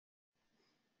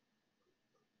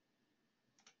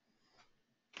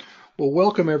Well,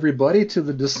 welcome everybody to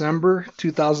the December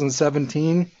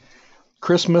 2017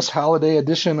 Christmas holiday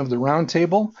edition of the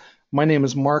Roundtable. My name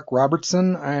is Mark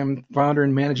Robertson. I am founder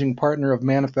and managing partner of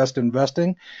Manifest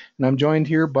Investing, and I'm joined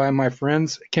here by my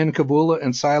friends Ken Kavula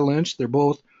and Cy Lynch. They're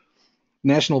both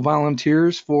national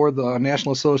volunteers for the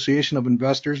National Association of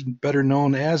Investors, better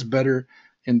known as Better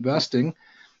Investing,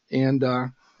 and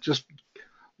just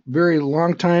very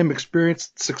long time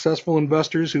experienced, successful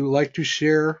investors who like to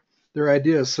share their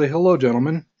ideas. Say hello,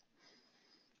 gentlemen.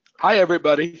 Hi,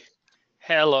 everybody.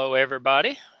 Hello,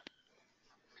 everybody.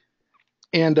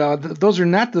 And those are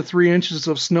not the 3 inches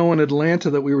of snow in Atlanta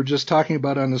that we were just talking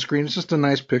about on the screen. It's just a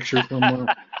nice picture from.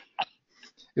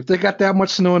 If they got that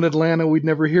much snow in Atlanta, we'd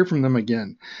never hear from them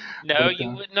again. No, you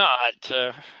would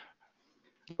not.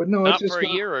 But no, not it's just for a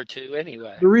year or two,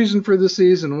 anyway. The reason for the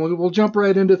season. We'll jump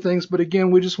right into things, but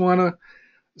again, we just want to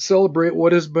celebrate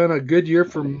what has been a good year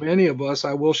for many of us.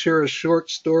 I will share a short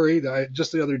story that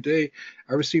just the other day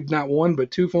I received not one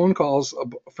but 2 phone calls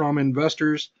from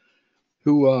investors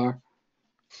who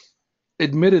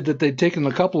admitted that they'd taken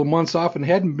a couple of months off and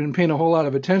hadn't been paying a whole lot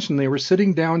of attention. They were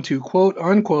sitting down to quote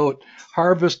unquote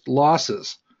harvest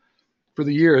losses for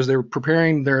the year as they were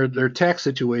preparing their tax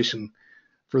situation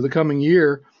for the coming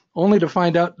year, only to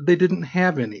find out they didn't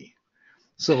have any.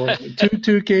 So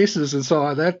two cases, and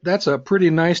so that's a pretty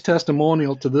nice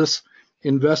testimonial to this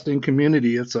investing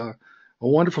community. It's a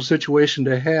wonderful situation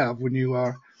to have when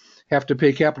you have to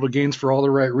pay capital gains for all the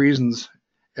right reasons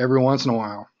every once in a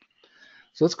while.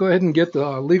 So let's go ahead and get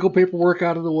the legal paperwork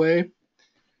out of the way.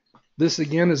 This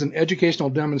again is an educational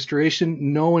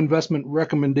demonstration. No investment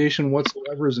recommendation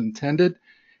whatsoever is intended.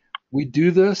 We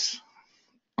do this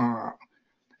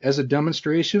as a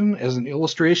demonstration, as an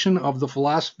illustration of the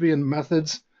philosophy and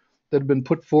methods that have been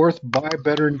put forth by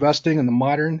Better Investing and the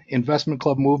modern investment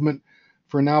club movement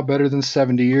for now better than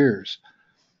 70 years.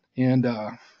 And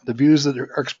the views that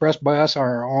are expressed by us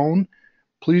are our own.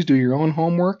 Please do your own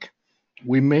homework.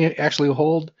 We may actually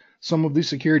hold some of these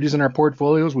securities in our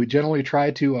portfolios. We generally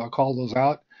try to call those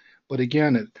out. But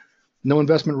again, no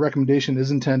investment recommendation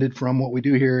is intended from what we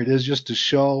do here. It is just to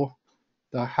show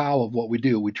the how of what we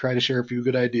do. We try to share a few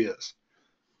good ideas.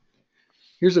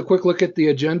 Here's a quick look at the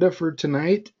agenda for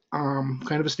tonight. Kind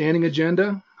of a standing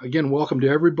agenda. Again, welcome to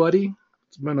everybody.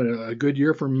 It's been a good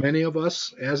year for many of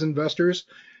us as investors.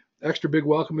 Extra big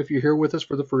welcome if you're here with us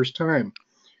for the first time.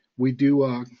 We do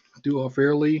a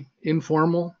fairly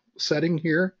informal setting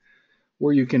here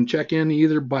where you can check in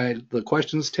either by the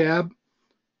questions tab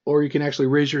or you can actually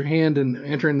raise your hand and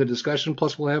enter in the discussion.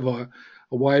 Plus, we'll have a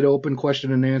wide open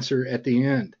question and answer at the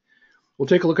end. We'll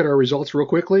take a look at our results real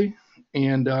quickly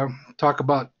and talk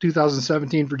about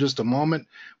 2017 for just a moment,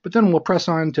 but then we'll press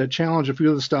on to challenge a few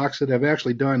of the stocks that have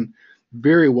actually done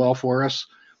very well for us,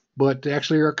 but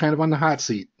actually are kind of on the hot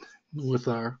seat with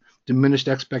our diminished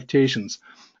expectations.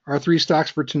 Our 3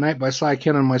 stocks for tonight by Cy,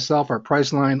 Ken, and myself are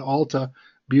Priceline, ULTA,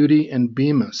 Beauty, and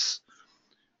Bemis.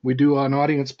 We do an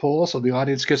audience poll, so the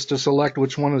audience gets to select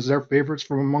which one is their favorites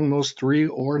from among those 3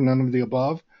 or none of the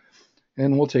above,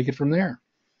 and we'll take it from there.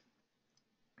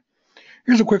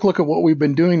 Here's a quick look at what we've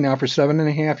been doing now for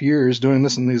 7.5 years, doing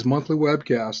this in these monthly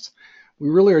webcasts. We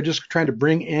really are just trying to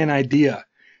bring an idea.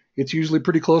 It's usually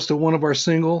pretty close to one of our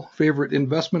single favorite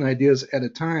investment ideas at a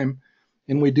time,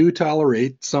 and we do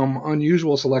tolerate some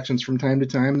unusual selections from time to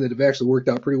time that have actually worked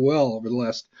out pretty well over the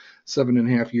last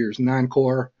 7.5 years,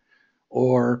 non-core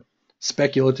or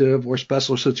speculative or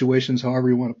special situations, however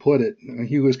you want to put it.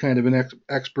 He was kind of an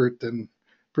expert and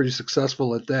pretty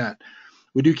successful at that.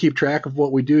 We do keep track of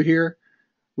what we do here.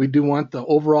 We do want the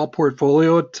overall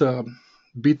portfolio to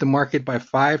beat the market by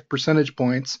 5 percentage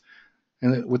points,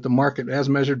 and with the market as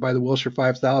measured by the Wilshire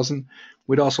 5000,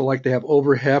 we'd also like to have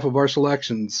over half of our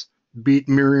selections beat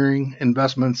mirroring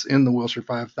investments in the Wilshire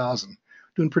 5000.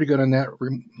 Doing pretty good on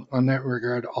that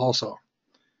regard also.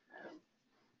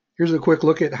 Here's a quick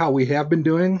look at how we have been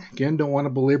doing. Again, don't want to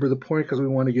belabor the point because we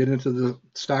want to get into the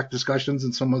stock discussions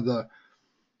and some of the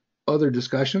other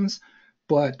discussions.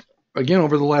 But again,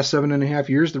 over the last 7.5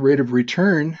 years, the rate of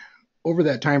return over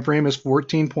that time frame is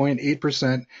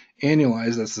 14.8%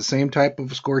 annualized. That's the same type of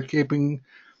scorekeeping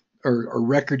or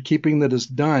record keeping that is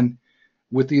done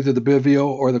with either the Bivio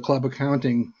or the club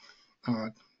accounting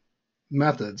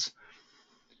methods.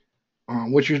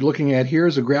 What you're looking at here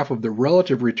is a graph of the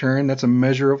relative return. That's a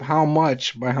measure of how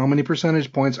much, by how many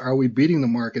percentage points are we beating the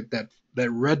market. That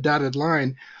red dotted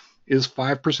line is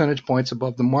 5 percentage points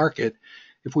above the market.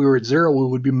 If we were at 0, we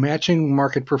would be matching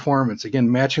market performance. Again,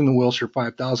 matching the Wilshire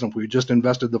 5000 if we just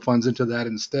invested the funds into that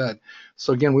instead.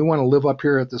 So again, we want to live up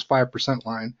here at this 5%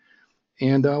 line.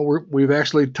 And we've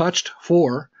actually touched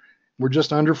 4. We're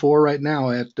just under 4 right now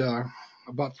at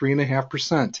about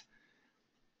 3.5%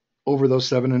 over those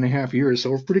 7.5 years.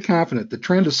 So we're pretty confident. The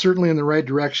trend is certainly in the right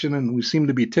direction, and we seem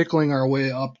to be tickling our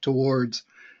way up towards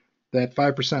that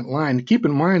 5% line. Keep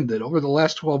in mind that over the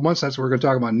last 12 months, that's what we're going to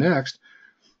talk about next,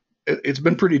 it's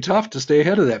been pretty tough to stay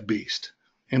ahead of that beast,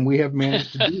 and we have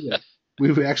managed to do that.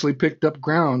 We've actually picked up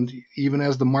ground even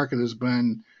as the market has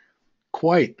been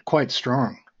quite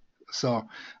strong. So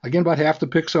again, about half the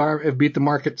picks have beat the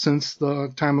market since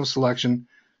the time of selection.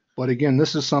 But again,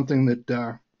 this is something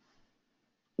that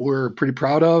we're pretty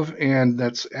proud of, and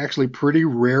that's actually pretty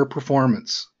rare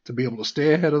performance to be able to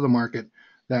stay ahead of the market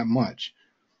that much.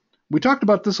 We talked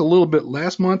about this a little bit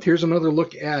last month. Here's another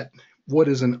look at what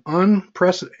is an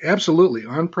absolutely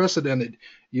unprecedented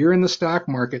year in the stock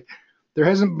market. There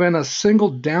hasn't been a single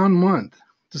down month.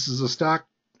 This is a stock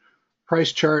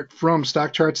price chart from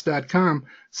stockcharts.com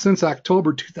since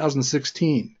October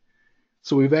 2016.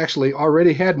 So we've actually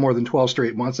already had more than 12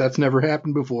 straight months. That's never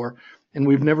happened before. And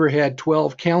we've never had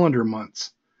 12 calendar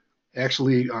months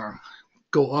actually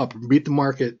go up and beat the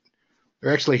market,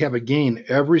 or actually have a gain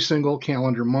every single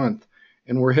calendar month.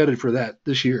 And we're headed for that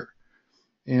this year.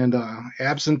 And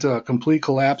absent a complete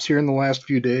collapse here in the last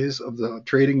few days of the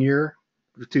trading year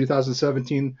of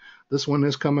 2017, this one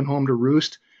is coming home to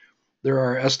roost. There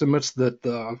are estimates that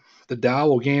the Dow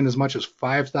will gain as much as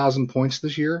 5,000 points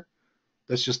this year.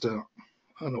 That's just a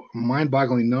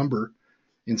mind-boggling number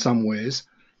in some ways,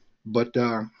 but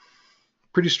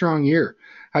pretty strong year.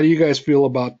 How do you guys feel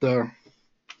about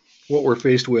what we're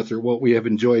faced with, or what we have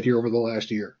enjoyed here over the last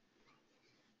year?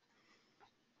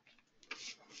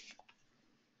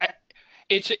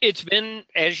 It's been,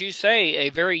 as you say, a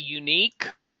very unique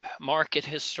market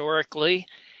historically.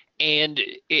 And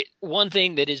one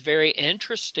thing that is very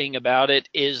interesting about it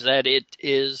is that it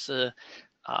is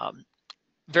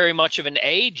very much of an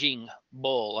aging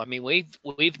bull. I mean,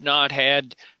 we've not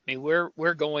had. I mean,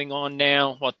 we're going on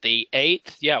now the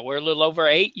 8th? Yeah, we're a little over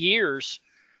 8 years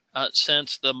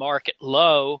since the market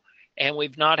low, and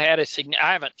we've not had I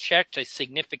haven't checked a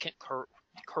significant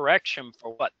correction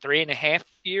for 3.5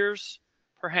 years,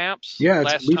 perhaps. Yeah,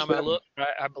 last time I looked,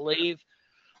 I believe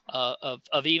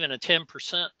of even a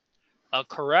 10%.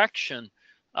 Correction.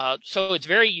 So it's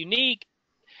very unique.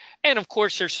 And of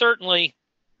course, there's certainly,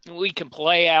 we can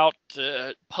play out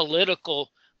political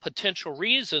potential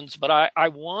reasons, but I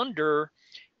wonder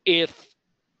if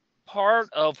part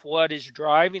of what is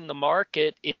driving the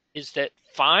market is that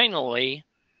finally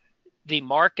the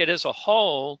market as a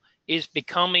whole is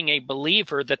becoming a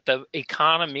believer that the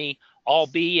economy,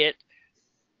 albeit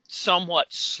somewhat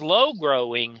slow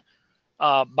growing,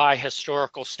 by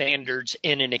historical standards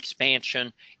in an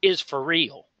expansion, is for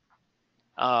real.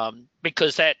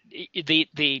 Because that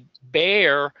the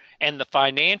bear and the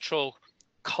financial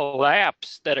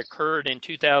collapse that occurred in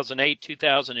 2008,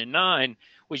 2009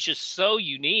 was just so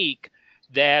unique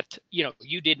that,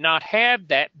 you did not have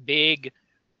that big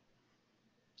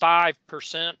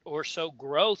 5% or so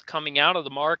growth coming out of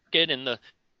the market, and the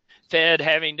Fed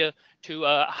having to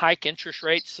hike interest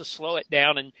rates to slow it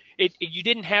down, and you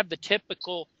didn't have the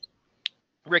typical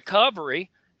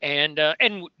recovery, and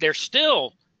there's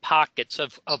still pockets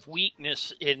of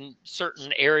weakness in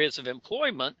certain areas of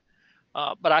employment,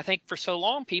 but I think for so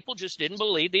long people just didn't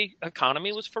believe the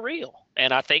economy was for real,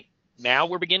 and I think now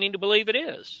we're beginning to believe it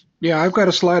is. Yeah, I've got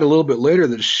a slide a little bit later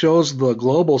that shows the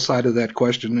global side of that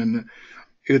question, and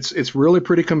it's really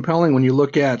pretty compelling when you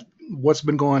look at what's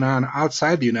been going on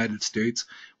outside the United States.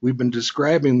 We've been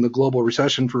describing the global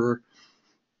recession for,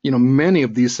 many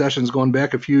of these sessions going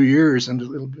back a few years,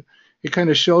 and it kind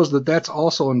of shows that that's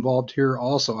also involved here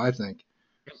also, I think.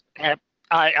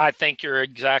 I think you're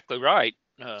exactly right.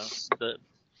 I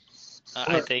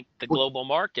think the global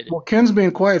market. Well, Ken's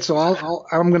being quiet, so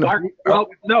I'm going to.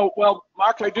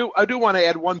 Mark, I do want to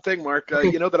add one thing, Mark.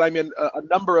 You know that I'm in a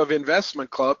number of investment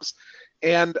clubs,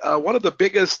 and one of the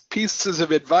biggest pieces of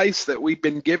advice that we've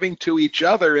been giving to each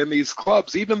other in these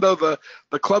clubs, even though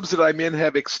the clubs that I'm in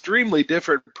have extremely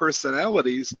different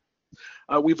personalities,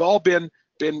 we've all been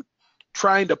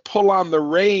trying to pull on the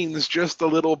reins just a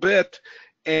little bit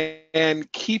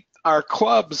and keep our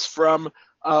clubs from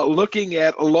looking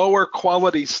at lower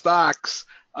quality stocks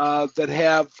that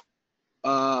have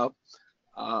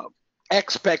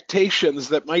expectations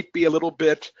that might be a little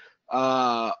bit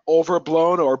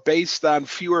overblown or based on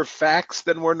fewer facts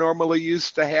than we're normally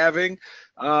used to having.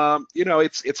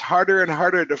 It's harder and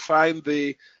harder to find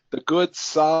the good,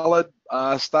 solid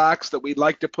stocks that we'd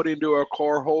like to put into our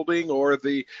core holding, or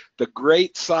the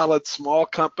great, solid small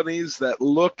companies that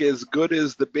look as good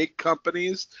as the big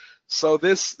companies. So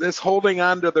this holding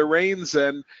on to the reins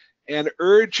and and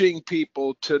urging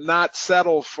people to not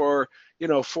settle for,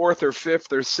 fourth or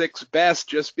fifth or sixth best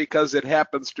just because it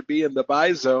happens to be in the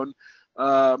buy zone,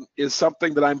 is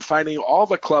something that I'm finding all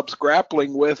the clubs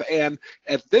grappling with, and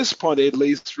at this point at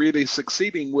least really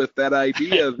succeeding with that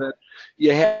idea that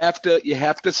you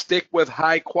have to stick with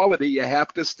high quality. You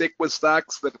have to stick with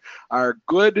stocks that are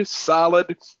good,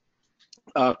 solid,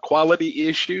 quality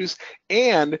issues,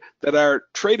 and that are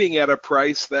trading at a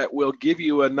price that will give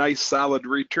you a nice solid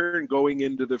return going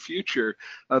into the future.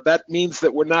 That means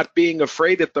that we're not being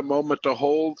afraid at the moment to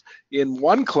hold, in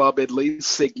one club at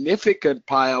least, significant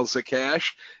piles of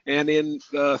cash, and in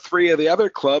three of the other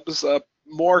clubs,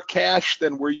 more cash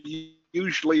than we're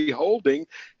usually holding,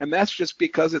 and that's just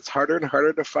because it's harder and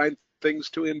harder to find things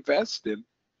to invest in.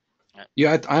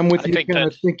 Yeah, I'm with you, Ken. I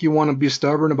think you want to be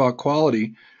stubborn about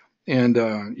quality. And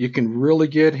you can really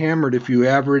get hammered if you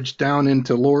average down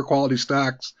into lower quality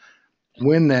stocks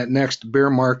when that next bear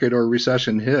market or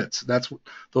recession hits.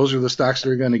 Those are the stocks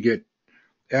that are going to get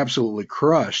absolutely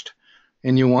crushed.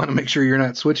 And you want to make sure you're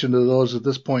not switching to those at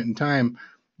this point in time.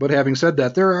 But having said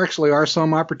that, there actually are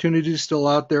some opportunities still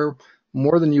out there,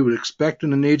 more than you would expect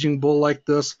in an aging bull like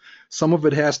this. Some of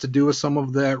it has to do with some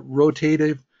of that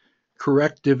rotative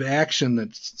corrective action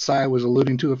that Cy was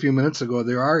alluding to a few minutes ago.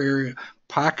 There are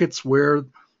pockets where,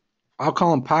 I'll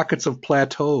call them pockets of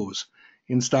plateaus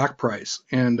in stock price,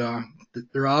 and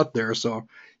they're out there, so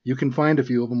you can find a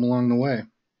few of them along the way.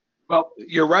 Well,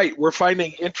 you're right. We're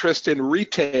finding interest in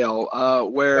retail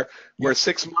where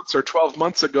 6 months or 12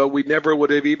 months ago we never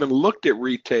would have even looked at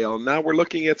retail. Now we're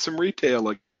looking at some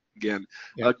retail again,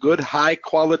 a good high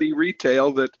quality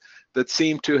retail that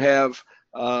seemed to have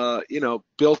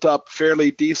built up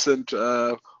fairly decent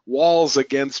walls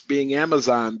against being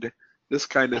Amazoned, this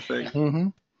kind of thing. Mm-hmm.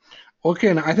 Okay,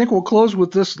 and I think we'll close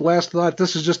with this last thought.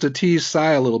 This is just to tease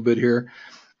Cy a little bit here.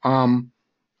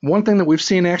 One thing that we've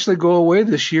seen actually go away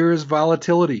this year is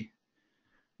volatility.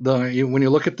 When you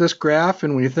look at this graph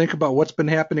and when you think about what's been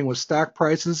happening with stock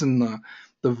prices and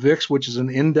the VIX, which is an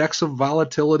index of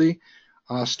volatility,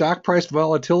 stock price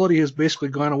volatility has basically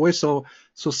gone away. So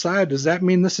Cy, does that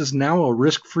mean this is now a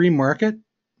risk-free market?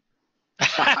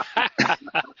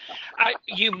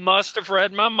 You must have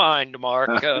read my mind,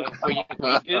 Mark. We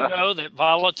do know that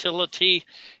volatility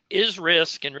is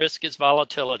risk, and risk is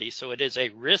volatility. So it is a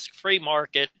risk-free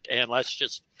market, and let's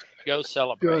just go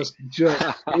celebrate. Just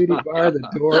 80 bar the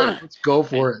door. Let's go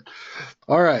for it.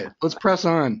 All right, let's press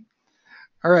on.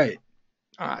 All right.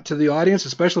 To the audience,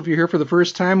 especially if you're here for the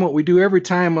first time, what we do every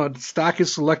time a stock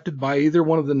is selected by either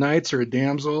one of the knights or a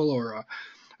damsel or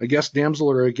a guest damsel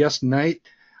or a guest knight,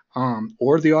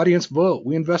 or the audience vote,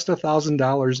 we invest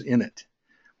 $1,000 in it.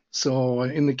 So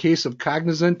in the case of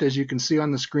Cognizant, as you can see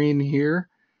on the screen here,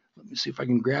 let me see if I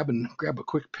can grab a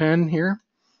quick pen here.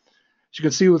 As you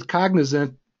can see with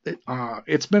Cognizant,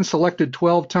 it's been selected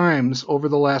 12 times over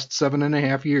the last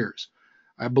 7.5 years.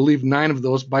 I believe 9 of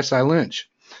those by Cy Lynch.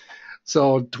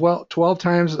 So 12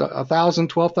 times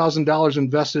 $12,000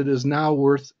 invested is now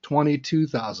worth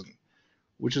 $22,000,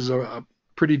 which is a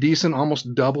pretty decent,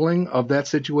 almost doubling of that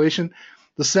situation.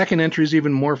 The second entry is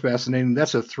even more fascinating.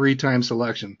 That's a 3-time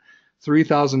selection.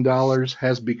 $3,000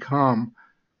 has become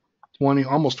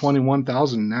almost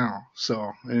 $21,000 now.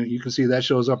 So you can see that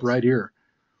shows up right here.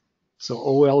 So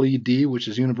OLED, which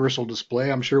is universal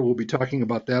display, I'm sure we'll be talking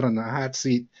about that on the hot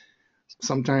seat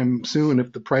sometime soon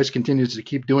if the price continues to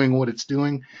keep doing what it's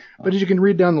doing. But as you can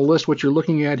read down the list, what you're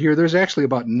looking at here, there's actually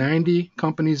about 90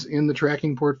 companies in the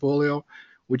tracking portfolio,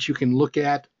 which you can look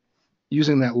at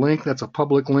using that link. That's a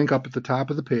public link up at the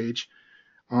top of the page.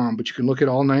 But you can look at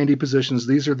all 90 positions.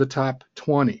 These are the top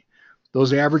 20.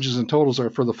 Those averages and totals are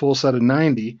for the full set of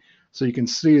 90. So you can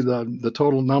see the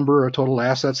total number of total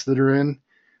assets that are in.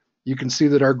 You can see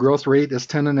that our growth rate is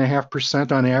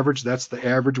 10.5% on average. That's the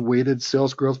average weighted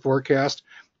sales growth forecast.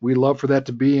 We love for that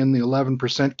to be in the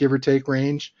 11% give or take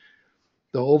range.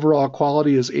 The overall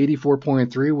quality is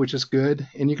 84.3, which is good.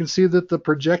 And you can see that the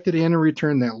projected annual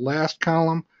return, that last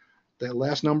column, that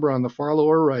last number on the far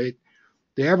lower right,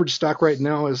 the average stock right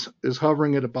now is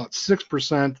hovering at about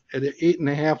 6%. At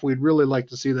 8.5, we'd really like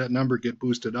to see that number get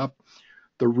boosted up.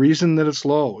 The reason that it's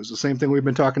low is the same thing we've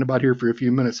been talking about here for a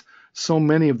few minutes. So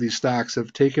many of these stocks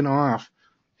have taken off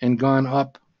and gone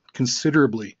up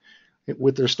considerably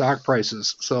with their stock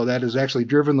prices. So that has actually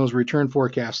driven those return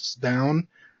forecasts down.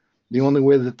 The only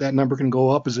way that number can go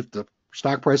up is if the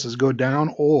stock prices go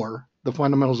down or the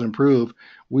fundamentals improve.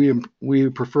 We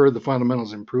prefer the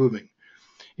fundamentals improving.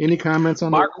 Any comments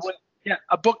on Mark, that? Yeah,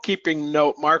 a bookkeeping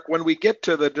note, Mark. When we get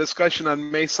to the discussion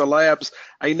on Mesa Labs,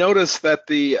 I noticed that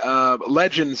the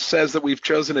legend says that we've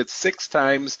chosen it 6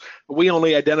 times. We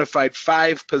only identified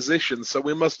 5 positions, so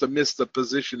we must have missed a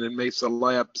position in Mesa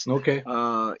Labs Okay.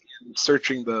 in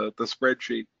searching the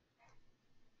spreadsheet.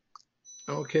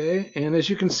 Okay, and as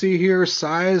you can see here,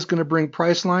 size is going to bring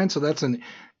Priceline, so that's an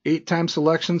 8-time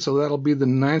selection, so that'll be the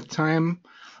 9th time.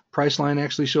 Priceline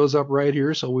actually shows up right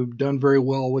here, so we've done very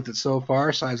well with it so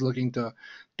far. Size looking to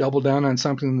double down on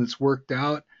something that's worked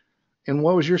out. And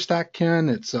what was your stock, Ken?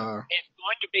 It's going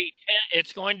to be 10,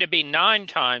 it's going to be 9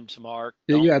 times, Mark.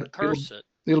 Don't yeah, curse it.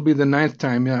 It'll be the 9th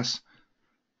time, yes.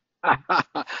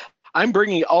 I'm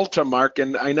bringing ULTA, Mark,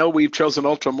 and I know we've chosen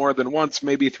ULTA more than once,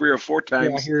 maybe 3 or 4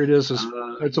 times. Yeah, here it is.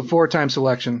 It's a 4-time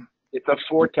selection. It's a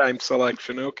 4-time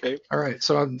selection. Okay. All right.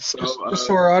 So just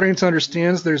so our audience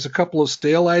understands, there's a couple of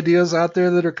stale ideas out there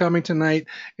that are coming tonight,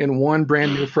 and one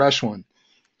brand new fresh one.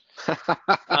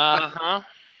 Uh-huh.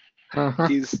 Uh-huh.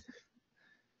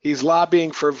 He's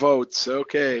lobbying for votes.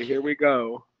 Okay, here we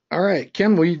go. All right,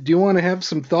 Ken, do you want to have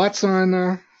some thoughts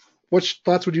on what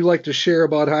thoughts would you like to share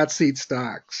about hot seat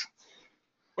stocks?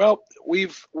 Well,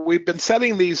 we've been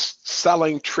setting these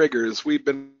selling triggers. We've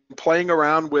been playing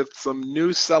around with some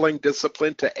new selling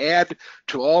discipline to add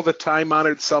to all the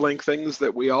time-honored selling things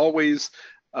that we always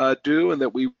do and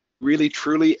that we really,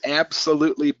 truly,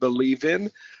 absolutely believe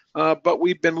in. But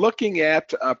we've been looking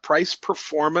at price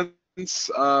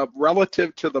performance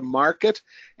relative to the market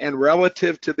and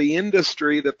relative to the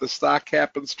industry that the stock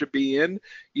happens to be in.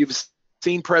 You've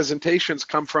seen presentations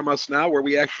come from us now where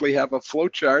we actually have a flow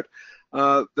chart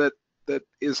that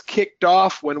is kicked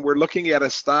off when we're looking at a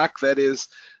stock that is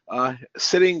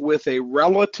sitting with a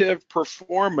relative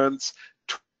performance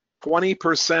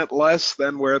 20% less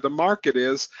than where the market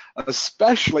is,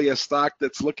 especially a stock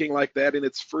that's looking like that in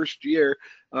its first year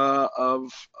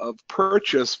of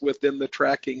purchase within the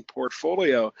tracking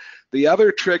portfolio. The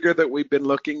other trigger that we've been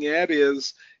looking at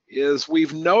is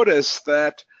we've noticed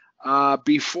that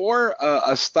before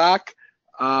a stock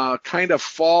kind of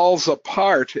falls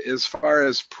apart as far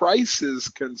as price is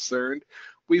concerned,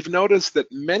 we've noticed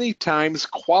that many times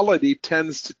quality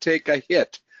tends to take a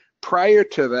hit prior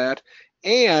to that.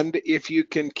 And if you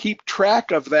can keep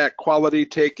track of that quality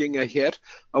taking a hit,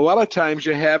 a lot of times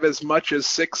you have as much as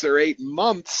 6 or 8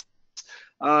 months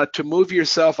to move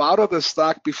yourself out of the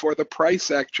stock before the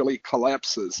price actually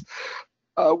collapses.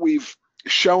 We've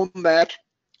shown that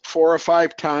 4 or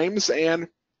 5 times, and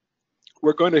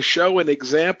we're going to show an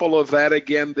example of that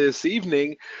again this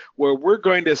evening, where we're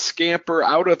going to scamper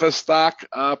out of a stock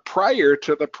prior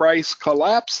to the price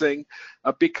collapsing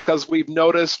because we've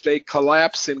noticed a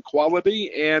collapse in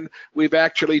quality and we've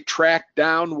actually tracked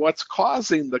down what's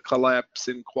causing the collapse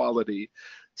in quality.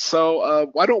 So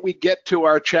why don't we get to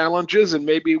our challenges and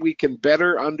maybe we can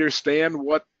better understand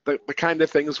what the kind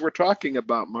of things we're talking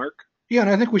about, Mark. Yeah,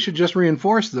 and I think we should just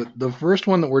reinforce that the first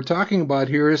one that we're talking about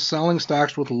here is selling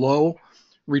stocks with low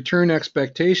return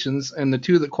expectations, and the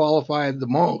two that qualify the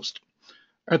most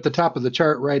at the top of the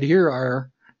chart right here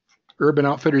are Urban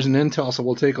Outfitters and Intel. So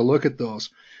we'll take a look at those.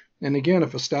 And again,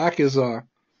 if a stock is a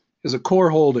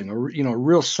core holding, a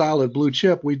real solid blue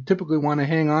chip, we typically want to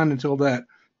hang on until that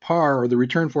par or the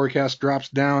return forecast drops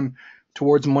down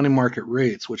towards money market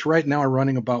rates, which right now are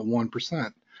running about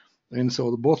 1%. And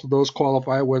so both of those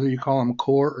qualify whether you call them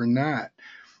core or not.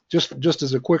 Just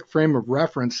as a quick frame of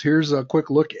reference, here's a quick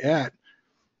look at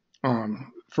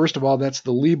first of all, that's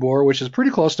the LIBOR, which is pretty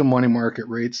close to money market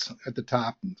rates at the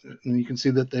top. And you can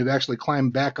see that they've actually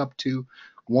climbed back up to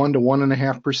 1 to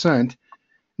 1.5%.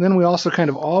 Then we also kind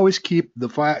of always keep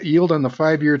the yield on the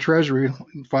 5-year Treasury,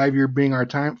 5-year being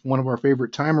one of our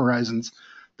favorite time horizons.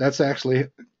 That's actually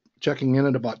checking in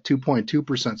at about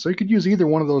 2.2%. So you could use either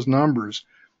one of those numbers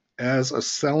as a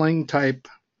selling type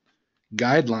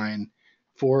guideline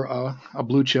for a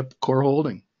blue chip core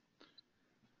holding.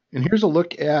 And here's a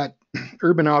look at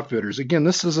Urban Outfitters. Again,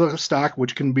 this is a stock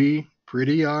which can be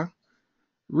pretty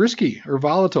risky or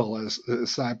volatile, as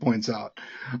Cy points out.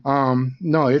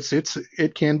 No,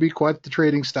 it can be quite the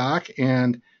trading stock,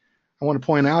 and I want to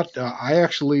point out I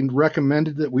actually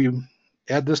recommended that we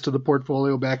add this to the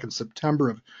portfolio back in September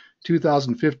of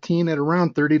 2015 at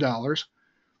around $30,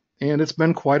 and it's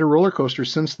been quite a roller coaster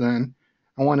since then.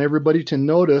 I want everybody to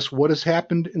notice what has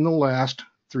happened in the last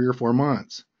 3 or 4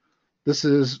 months. This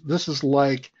is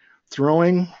like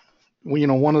throwing,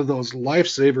 one of those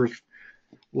lifesaver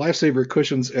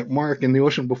cushions at Mark in the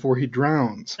ocean before he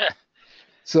drowns.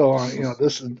 So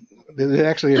it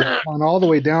actually has gone all the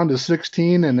way down to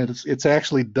 16, and it's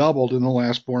actually doubled in the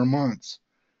last 4 months.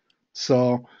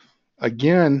 So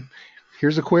again,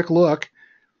 here's a quick look.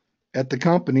 at the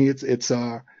company,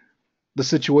 the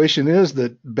situation is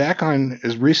that back on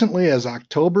as recently as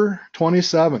October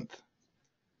 27th,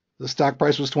 the stock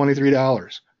price was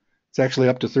 $23. It's actually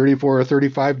up to $34 or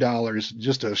 $35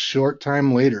 just a short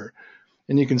time later.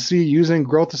 And you can see using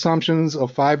growth assumptions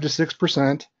of 5 to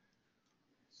 6%.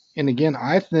 And again,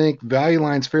 I think Value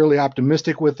Line's fairly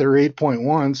optimistic with their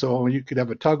 8.1, so you could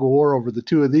have a tug of war over the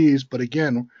two of these. But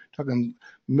again, we're talking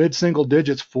mid-single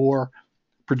digits for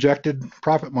projected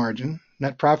profit margin,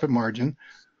 net profit margin,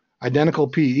 identical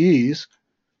PEs,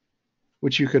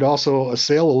 which you could also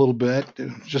assail a little bit.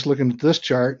 Just looking at this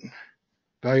chart,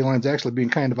 Value Line's actually being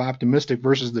kind of optimistic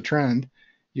versus the trend.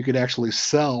 You could actually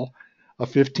sell a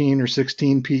 15 or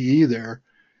 16 PE there.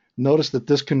 Notice that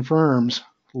this confirms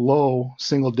low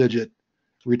single-digit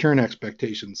return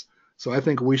expectations. So I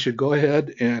think we should go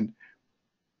ahead and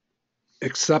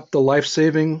accept the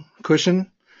life-saving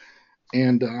cushion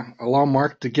and allow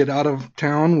Mark to get out of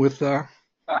town with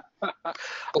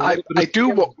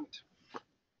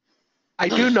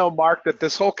I do know, Mark, that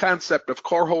this whole concept of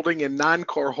core holding and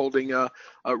non-core holding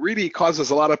really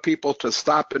causes a lot of people to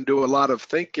stop and do a lot of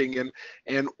thinking.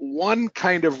 And one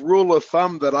kind of rule of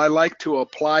thumb that I like to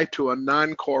apply to a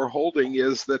non-core holding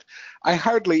is that I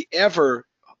hardly ever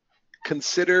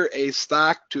consider a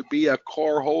stock to be a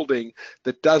core holding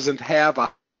that doesn't have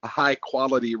a high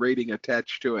quality rating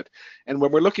attached to it. And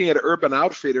when we're looking at Urban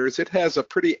Outfitters, it has a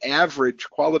pretty average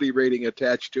quality rating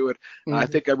attached to it. Mm-hmm. I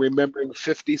think I'm remembering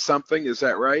 50 something. Is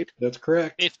that right? That's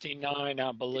correct. 59,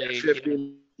 I believe.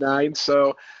 59.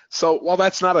 So while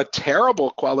that's not a terrible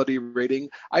quality rating,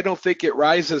 I don't think it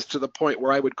rises to the point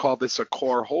where I would call this a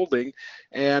core holding.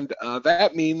 And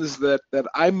that means that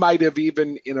I might have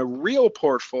even, in a real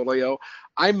portfolio,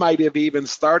 I might have even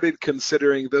started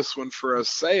considering this one for a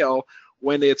sale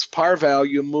when its par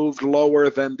value moved lower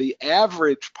than the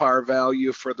average par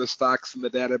value for the stocks in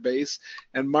the database.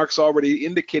 And Mark's already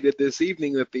indicated this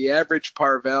evening that the average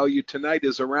par value tonight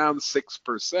is around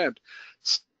 6%.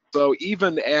 So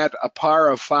even at a par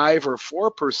of 5 or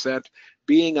 4%,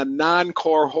 being a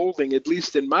non-core holding, at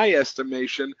least in my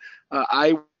estimation,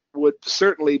 I would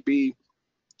certainly be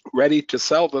ready to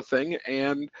sell the thing,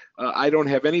 and I don't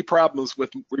have any problems with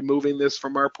removing this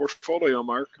from our portfolio,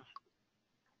 Mark.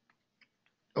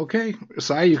 Okay,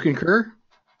 Sai, you concur?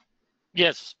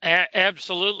 Yes,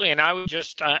 absolutely. And I would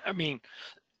just, I mean,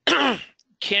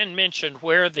 Ken mentioned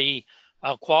where the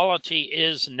quality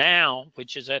is now,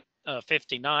 which is at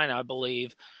 59, I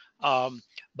believe.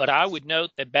 But I would note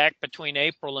that back between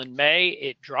April and May,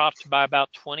 it dropped by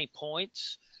about 20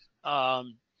 points,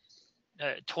 20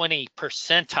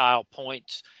 percentile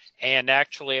points. And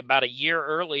actually about a year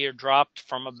earlier dropped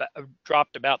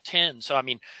about 10. So I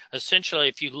mean, essentially,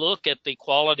 if you look at the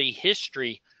quality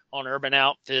history on Urban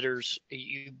Outfitters,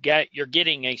 you're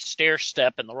getting a stair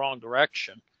step in the wrong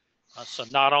direction. So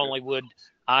not only would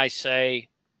I say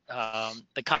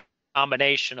the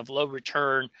combination of low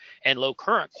return and low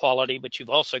current quality, but you've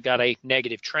also got a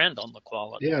negative trend on the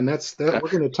quality. Yeah, and that's that. We're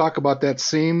going to talk about that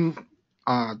same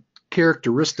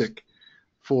characteristic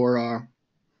for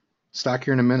stock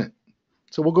here in a minute.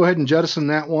 So we'll go ahead and jettison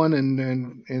that one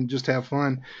and just have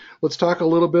fun. Let's talk a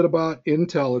little bit about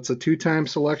Intel. It's a two-time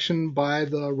selection by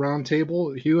the round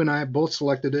table. Hugh and I both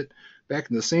selected it back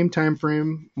in the same time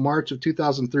frame, March of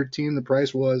 2013. The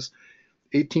price was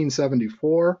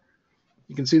 $18.74.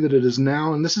 You can see that it is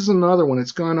now, and this is another one.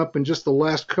 It's gone up in just the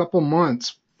last couple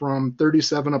months from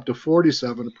 37 up to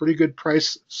 47, a pretty good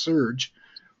price surge.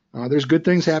 There's good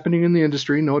things happening in the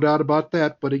industry, no doubt about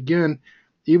that. But again,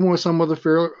 even with some of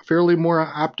the fairly more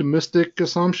optimistic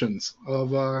assumptions of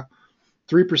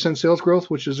 3% sales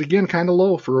growth, which is again kind of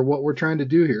low for what we're trying to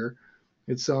do here.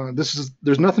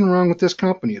 There's nothing wrong with this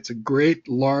company. It's a great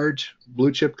large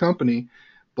blue chip company,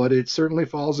 but it certainly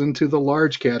falls into the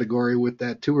large category with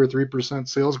that 2 or 3%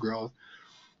 sales growth.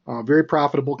 Very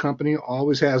profitable company,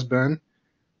 always has been.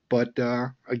 But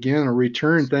again, a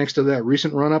return thanks to that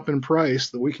recent run up in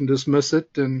price that we can dismiss it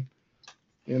and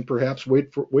perhaps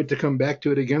wait to come back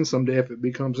to it again someday if it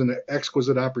becomes an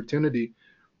exquisite opportunity.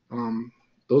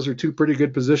 Those are two pretty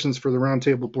good positions for the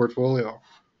roundtable portfolio,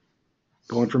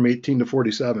 going from 18 to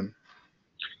 47.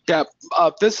 Yeah,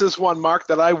 this is one, Mark,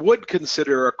 that I would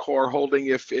consider a core holding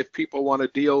if people want to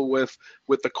deal with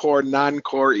the core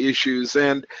non-core issues.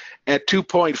 And at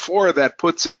 2.4, that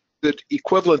puts it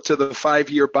equivalent to the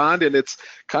 5-year bond, and it's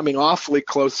coming awfully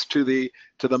close to the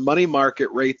money market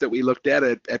rate that we looked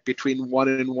at between 1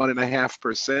 and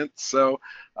 1.5%. So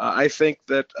I think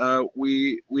that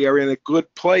we are in a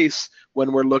good place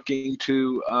when we're looking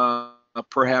to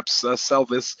perhaps sell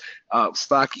this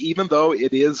stock, even though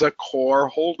it is a core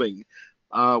holding.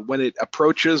 when it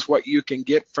approaches what you can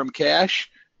get from cash,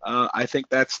 I think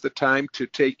that's the time to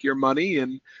take your money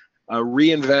and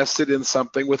reinvest it in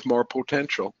something with more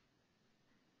potential.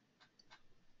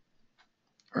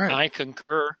 All right. I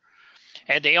concur.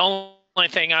 And the only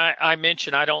thing I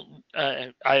mentioned,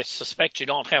 I suspect you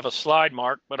don't have a slide,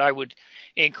 Mark, but I would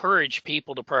encourage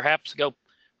people to perhaps go,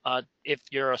 if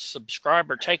you're a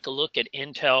subscriber, take a look at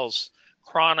Intel's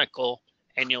Chronicle,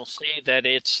 and you'll see that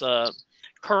its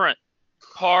current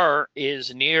par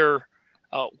is near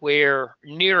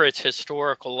its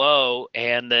historical low,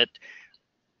 and that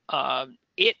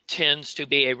it tends to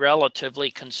be a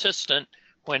relatively consistent.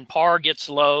 When par gets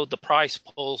low, the price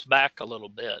pulls back a little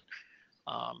bit.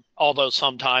 Although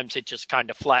sometimes it just kind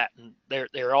of flattens.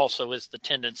 There also is the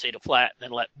tendency to flatten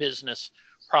and let business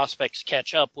prospects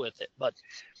catch up with it. But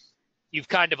you've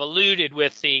kind of alluded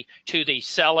to the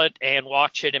sell it and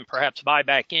watch it and perhaps buy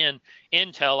back in.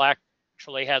 Intel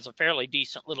actually has a fairly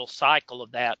decent little cycle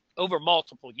of that over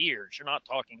multiple years. You're not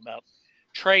talking about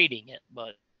trading it,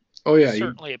 but it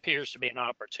certainly appears to be an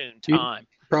opportune time.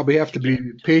 You probably have to be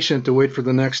patient to wait for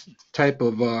the next type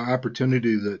of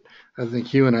opportunity that I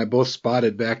think you and I both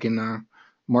spotted back in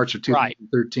March of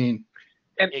 2013.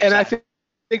 Right. And I think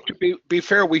to be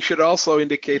fair, we should also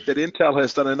indicate that Intel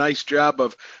has done a nice job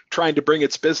of trying to bring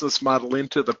its business model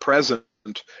into the present.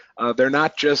 They're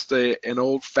not just an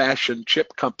old-fashioned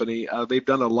chip company. They've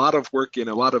done a lot of work in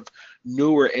a lot of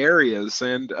newer areas,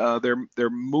 and they're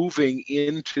moving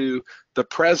into the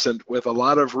present with a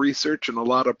lot of research and a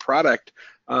lot of product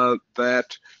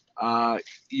that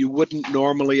you wouldn't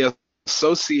normally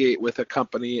associate with a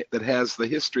company that has the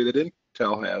history that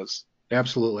Intel has.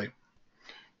 Absolutely.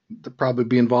 They'll probably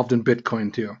be involved in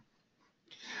Bitcoin too.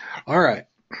 All right,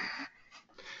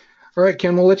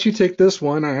 Ken, we'll let you take this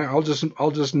one. I'll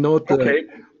just note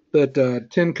that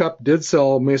Tin Cup did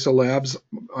sell Mesa Labs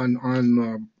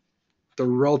on the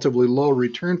relatively low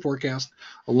return forecast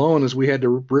alone, as we had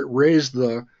to raise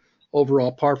the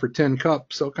overall par for Tin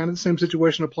Cup. So kind of the same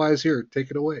situation applies here.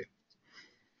 Take it away.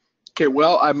 Okay,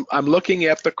 well, I'm looking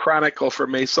at the Chronicle for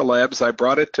Mesa Labs. I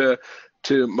brought it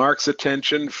to Mark's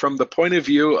attention from the point of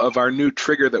view of our new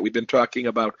trigger that we've been talking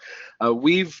about.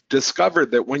 We've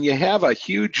discovered that when you have a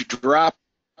huge drop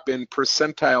in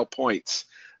percentile points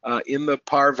in the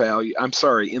par value,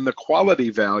 in the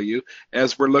quality value,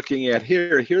 as we're looking at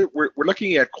here we're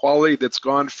looking at quality that's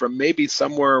gone from maybe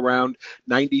somewhere around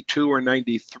 92 or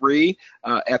 93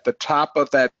 at the top of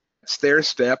that stair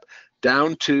step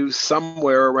down to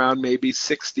somewhere around maybe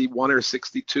 61 or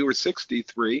 62 or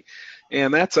 63.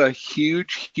 And that's a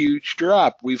huge, huge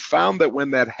drop. We've found that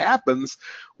when that happens,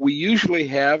 we usually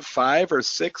have 5 or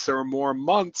 6 or more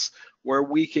months where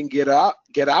we can get out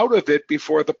of it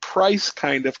before the price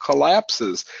kind of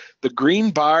collapses. The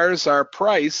green bars are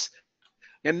price.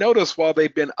 And notice while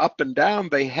they've been up and down,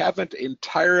 they haven't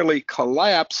entirely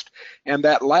collapsed. And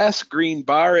that last green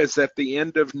bar is at the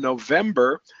end of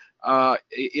November.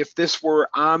 If this were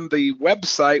on the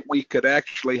website, we could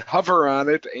actually hover on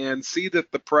it and see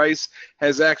that the price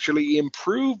has actually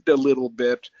improved a little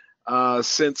bit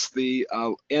since the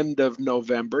end of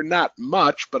November. Not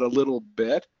much, but a little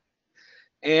bit.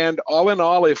 And all in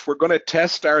all, if we're going to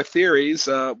test our theories,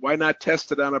 why not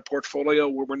test it on a portfolio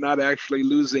where we're not actually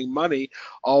losing money?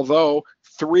 Although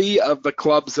 3 of the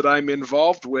clubs that I'm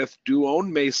involved with do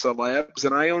own Mesa Labs,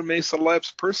 and I own Mesa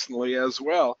Labs personally as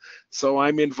well. So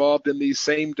I'm involved in these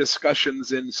same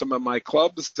discussions in some of my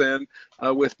clubs and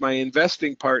with my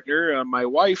investing partner, my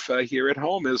wife, here at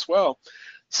home as well.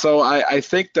 So I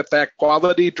think that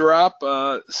quality drop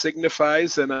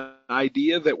signifies an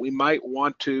idea that we might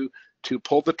want to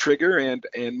pull the trigger and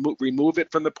remove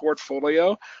it from the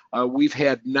portfolio. We've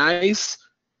had nice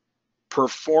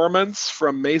performance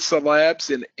from Mesa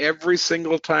Labs in every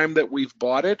single time that we've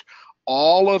bought it.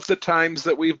 All of the times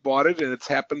that we've bought it, and it's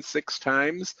happened 6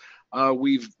 times,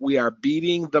 we are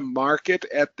beating the market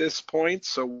at this point.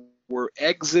 So we're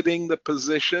exiting the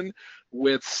position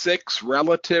with 6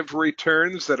 relative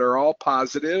returns that are all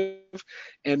positive.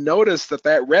 And notice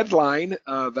that red line,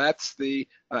 that's the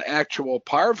actual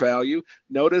par value.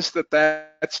 Notice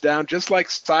that's down, just like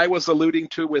Cy was alluding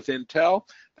to with Intel.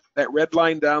 That red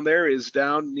line down there is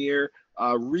down near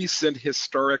recent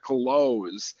historical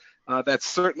lows. That's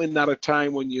certainly not a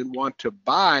time when you want to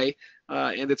buy,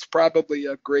 and it's probably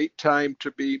a great time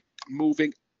to be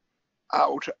moving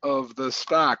out of the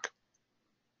stock.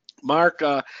 Mark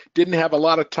didn't have a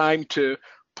lot of time to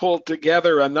pull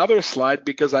together another slide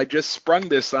because I just sprung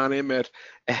this on him at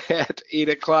 8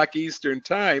 o'clock Eastern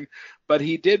time, but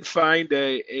he did find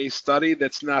a study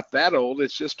that's not that old.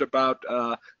 It's just about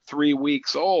 3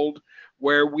 weeks old,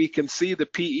 where we can see the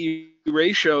PE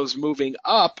ratios moving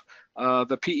up.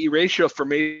 The PE ratio for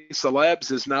Mesa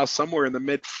Labs is now somewhere in the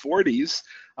mid-40s.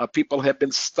 People have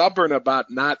been stubborn about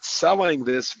not selling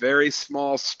this very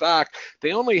small stock.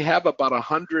 They only have about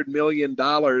 $100 million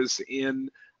in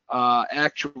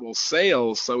actual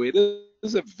sales, so it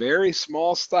is a very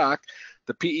small stock.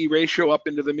 The PE ratio up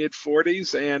into the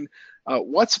mid-40s, and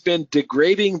what's been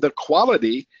degrading the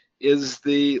quality is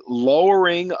the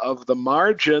lowering of the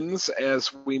margins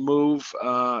as we move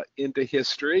into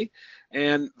history,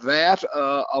 and that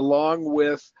along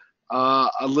with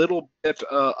a little bit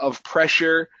of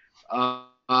pressure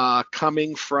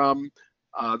coming from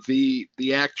the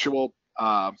actual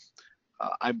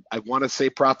I want to say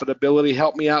profitability.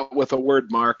 Help me out with a word,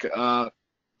 Mark.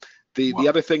 The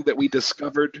other thing that we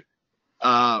discovered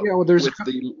well, there's with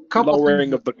the couple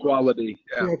lowering of the quality.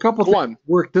 Yeah, a couple things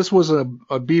worked. This was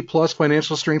a B plus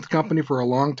financial strength company for a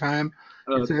long time.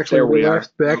 It's actually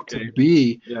relaxed back to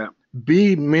B. Yeah.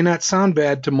 B may not sound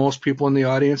bad to most people in the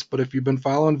audience, but if you've been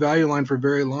following Value Line for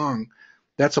very long,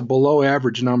 that's a below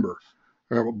average number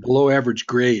or a below average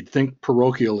grade. Think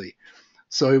parochially.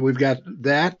 So we've got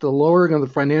that, the lowering of the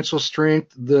financial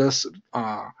strength, this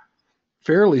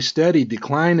fairly steady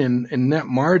decline in net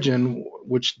margin,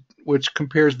 which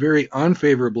compares very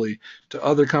unfavorably to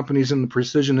other companies in the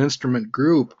precision instrument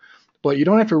group. But you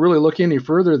don't have to really look any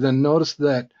further than notice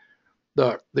that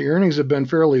the earnings have been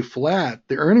fairly flat.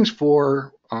 The earnings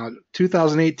for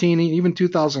 2018, even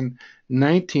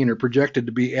 2019, are projected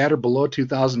to be at or below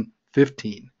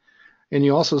 2015. And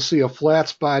you also see a flat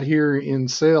spot here in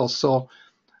sales. So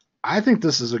I think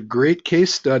this is a great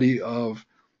case study of,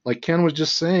 like Ken was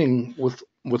just saying,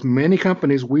 with many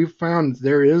companies, we've found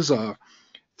there is a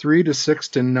 3 to 6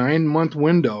 to 9 month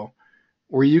window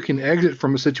where you can exit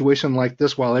from a situation like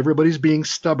this while everybody's being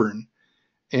stubborn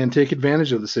and take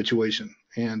advantage of the situation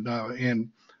and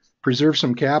preserve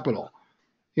some capital.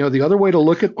 You know, the other way to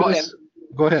look at this,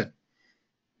 go ahead.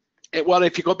 Well,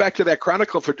 if you go back to that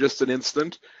chronicle for just an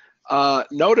instant,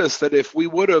 notice that if we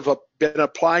would have been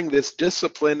applying this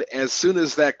discipline as soon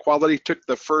as that quality took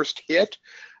the first hit,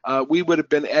 we would have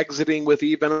been exiting with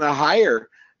even a higher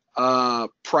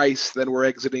price than we're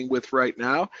exiting with right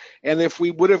now. And if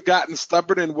we would have gotten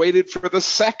stubborn and waited for the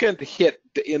second hit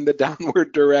in the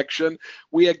downward direction,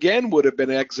 we again would have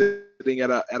been exiting at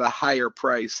a higher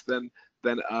price than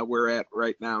we're at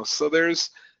right now. So there's,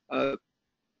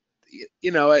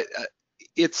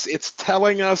 it's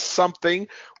telling us something.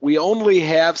 We only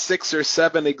have 6 or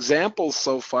 7 examples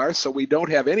so far, so we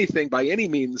don't have anything by any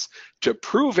means to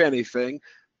prove anything.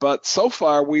 But so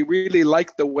far, we really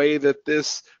like the way that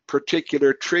this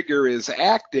particular trigger is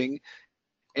acting,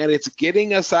 and it's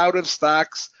getting us out of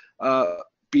stocks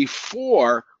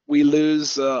before we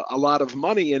lose a lot of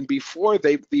money and before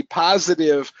the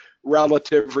positive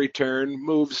relative return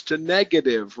moves to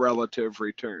negative relative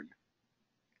return.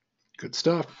 Good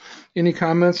stuff. Any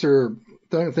comments or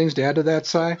things to add to that,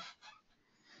 Si?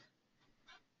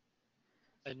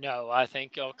 No, I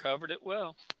think y'all covered it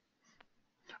well.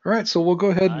 All right, so we'll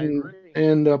go ahead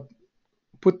and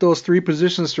put those 3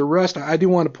 positions to rest. I do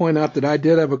want to point out that I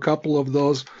did have a couple of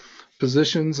those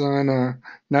positions on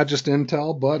not just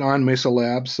Intel, but on Mesa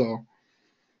Labs, so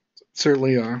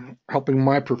certainly helping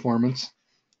my performance.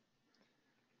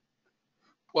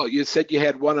 Well, you said you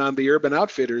had one on the Urban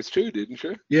Outfitters too, didn't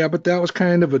you? Yeah, but that was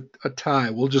kind of a tie.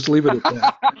 We'll just leave it at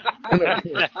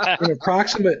that. An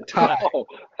approximate tie. Oh,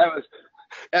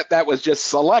 that was just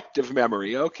selective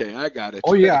memory. Okay, I got it.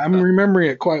 Oh yeah, I'm remembering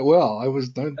it quite well. I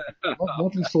was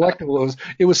nothing selective.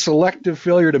 It was selective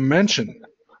failure to mention.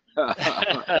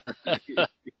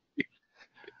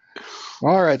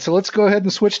 All right, so let's go ahead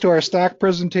and switch to our stock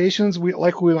presentations. I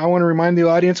want to remind the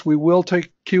audience we will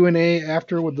take Q&A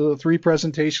after with the 3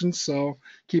 presentations, so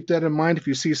keep that in mind if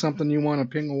you see something you want to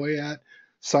ping away at.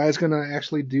 Si's going to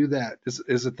actually do that.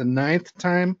 Is it the 9th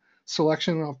time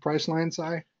selection of Priceline,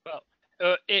 Si?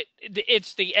 Well,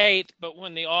 it's the 8th, but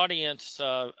when the audience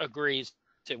agrees,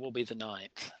 it will be the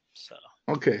 9th. So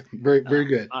okay, very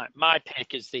good. My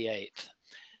pick is the 8th.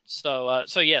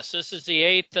 So yes, this is the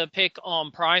 8th pick on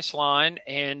Priceline,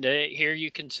 and here you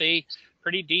can see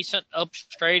pretty decent up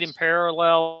straight and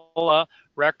parallel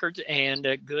records and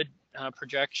good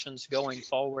projections going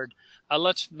forward.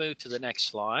 Let's move to the next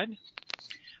slide.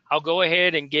 I'll go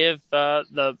ahead and give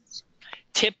the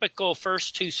typical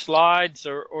first 2 slides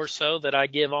or so that I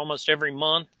give almost every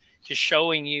month, just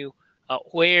showing you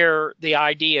where the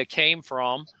idea came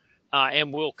from,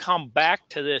 and we'll come back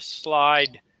to this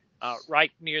slide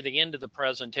right near the end of the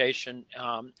presentation,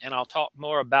 and I'll talk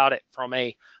more about it from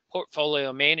a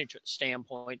portfolio management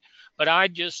standpoint. But I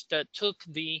just took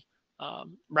the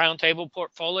roundtable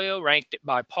portfolio, ranked it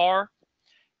by par,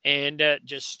 and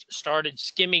just started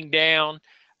skimming down.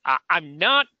 I'm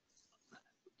not,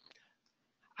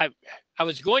 I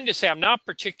was going to say I'm not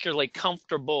particularly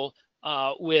comfortable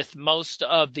with most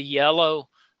of the yellow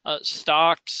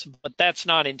stocks, but that's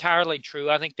not entirely true.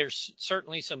 I think there's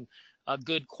certainly some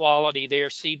good quality there.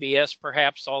 CVS,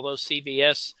 perhaps, although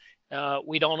CVS,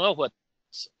 we don't know what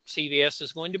CVS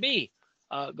is going to be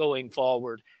going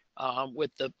forward with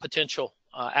the potential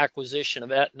acquisition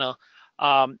of Aetna.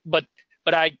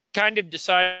 But I kind of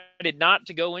decided not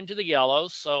to go into the yellow,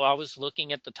 so I was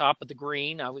looking at the top of the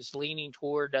green. I was leaning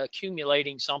toward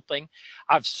accumulating something.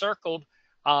 I've circled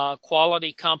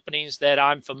quality companies that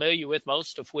I'm familiar with,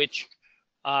 most of which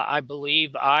I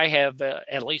believe I have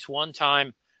at least one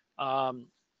time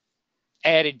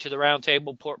added to the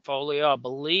roundtable portfolio. I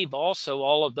believe also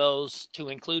all of those, to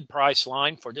include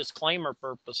Priceline for disclaimer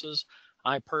purposes,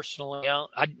 I personally own.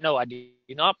 I do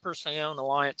not personally own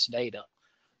Alliance Data.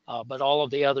 But all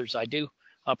of the others I do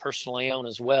personally own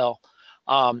as well.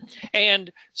 And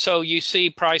so you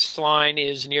see Priceline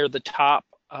is near the top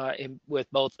with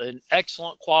both an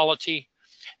excellent quality,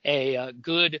 a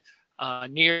good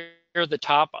near the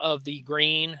top of the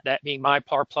green, that being my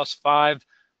par plus 5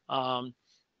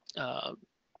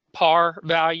 par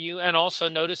value, and also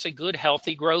notice a good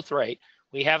healthy growth rate.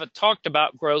 We haven't talked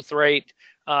about growth rate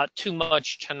too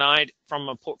much tonight from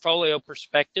a portfolio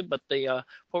perspective, but the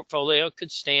portfolio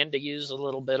could stand to use a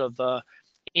little bit of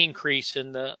increase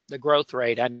in the growth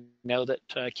rate. I know that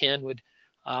Ken would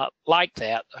like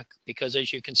that because,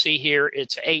 as you can see here,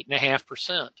 it's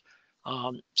 8.5%.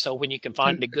 So when you can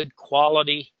find a good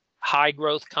quality, high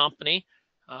growth company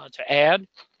to add,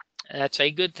 that's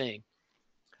a good thing.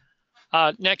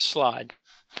 Next slide.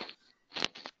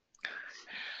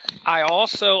 I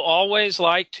also always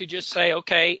like to just say,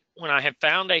 okay, when I have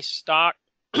found a stock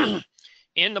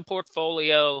in the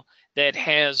portfolio that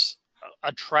has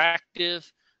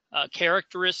attractive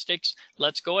characteristics,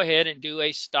 let's go ahead and do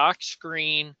a stock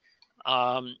screen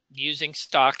using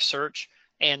stock search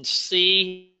and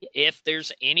see if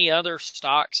there's any other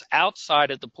stocks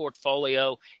outside of the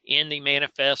portfolio in the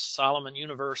Manifest Solomon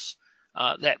universe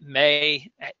that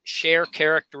may share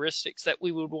characteristics that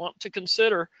we would want to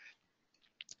consider.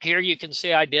 Here you can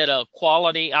see I did a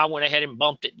quality. I went ahead and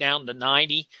bumped it down to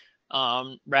 90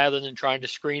 rather than trying to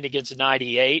screen against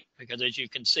 98, because as you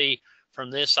can see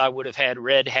from this, I would have had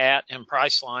Red Hat and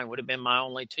Priceline would have been my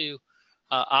only two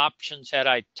options had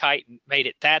I made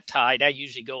it that tight. I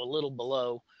usually go a little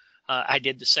below. I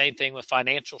did the same thing with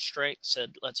Financial Strength,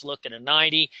 said let's look at a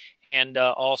 90 and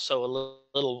also a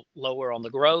little lower on the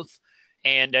growth.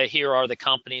 And here are the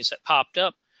companies that popped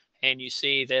up. And you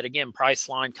see that, again,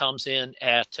 Priceline comes in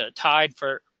at tied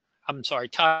for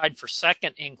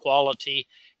second in quality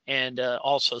and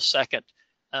also second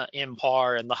in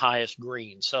par and the highest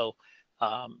green. So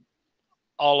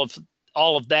all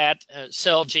of that,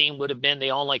 Celgene would have been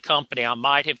the only company I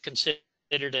might have considered.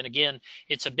 And again,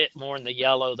 it's a bit more in the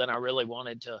yellow than I really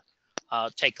wanted to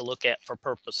take a look at for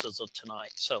purposes of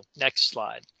tonight. So next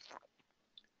slide.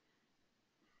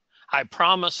 I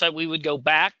promised that we would go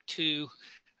back to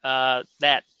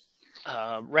that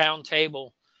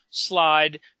roundtable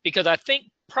slide, because I think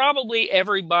probably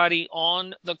everybody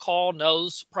on the call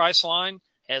knows Priceline.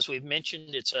 As we've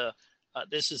mentioned, it's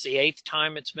this is the 8th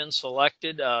time it's been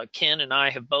selected. Ken and I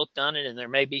have both done it, and there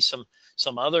may be some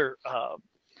other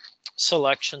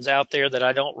selections out there that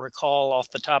I don't recall off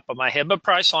the top of my head. But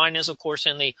Priceline is, of course,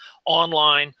 in the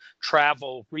online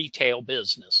travel retail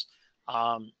business,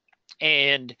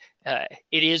 and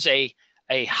it is a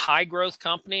high growth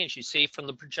company. As you see from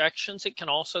the projections, it can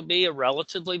also be a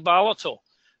relatively volatile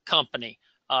company.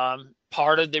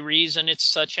 Part of the reason it's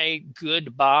such a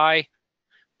good buy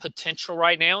potential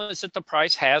right now is that the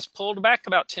price has pulled back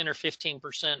about 10 or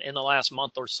 15% in the last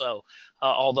month or so,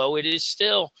 although it is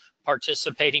still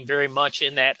participating very much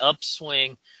in that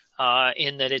upswing,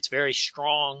 in that it's very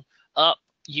strong, up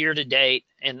year to date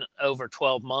and over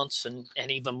 12 months and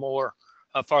even more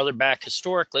farther back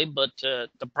historically. But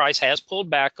the price has pulled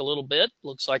back a little bit.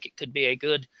 Looks like it could be a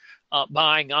good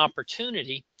buying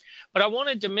opportunity. But I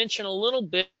wanted to mention a little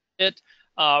bit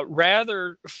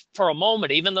rather for a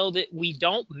moment, even though that we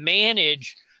don't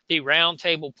manage the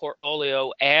roundtable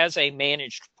portfolio as a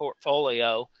managed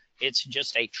portfolio, it's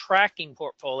just a tracking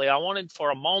portfolio. I wanted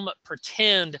for a moment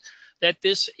pretend that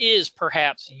this is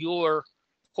perhaps your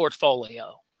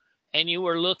portfolio, and you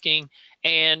are looking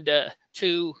and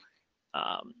to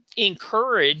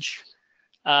encourage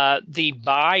the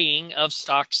buying of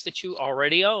stocks that you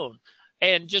already own.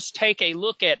 And just take a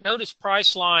look at, notice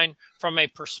Priceline from a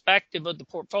perspective of the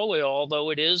portfolio,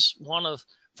 although it is one of,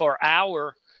 for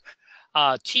our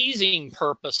teasing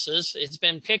purposes, it's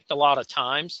been picked a lot of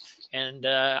times, and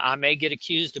I may get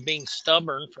accused of being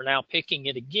stubborn for now picking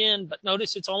it again, but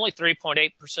notice it's only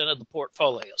 3.8% of the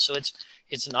portfolio. So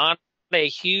it's not a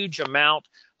huge amount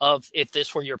of, if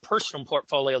this were your personal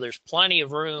portfolio, there's plenty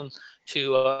of room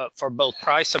to for both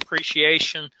price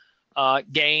appreciation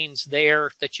gains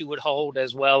there that you would hold,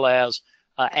 as well as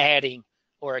adding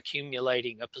or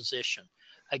accumulating a position.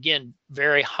 Again,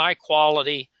 very high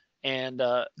quality and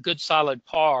good solid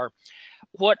par.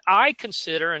 What I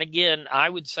consider, and again, I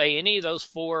would say any of those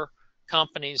four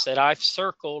companies that I've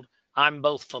circled, I'm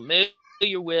both familiar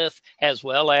with, as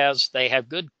well as they have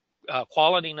good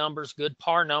quality numbers, good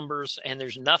par numbers, and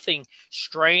there's nothing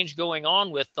strange going on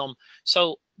with them.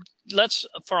 So let's,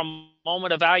 for a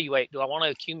moment, evaluate. Do I want to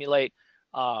accumulate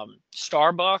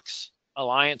Starbucks,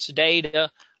 Alliance Data,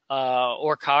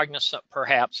 or Cognizant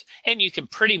perhaps? And you can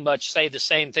pretty much say the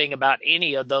same thing about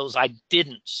any of those I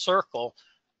didn't circle.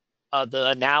 The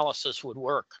analysis would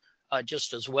work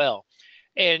just as well.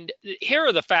 And here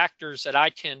are the factors that I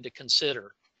tend to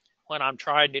consider when I'm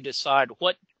trying to decide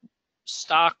what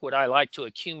stock would I like to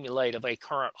accumulate of a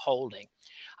current holding.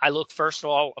 I look, first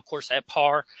of all, of course, at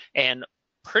par, and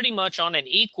pretty much on an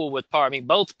equal with par. I mean,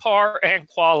 both par and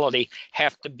quality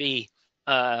have to be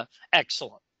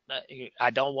excellent. I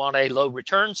don't want a low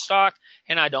return stock,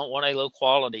 and I don't want a low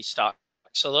quality stock.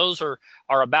 So those are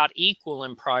about equal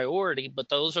in priority, but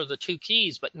those are the two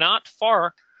keys, but not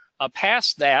far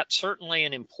past that. Certainly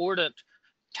an important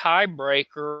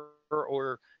tiebreaker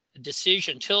or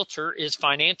decision tilter is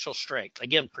financial strength.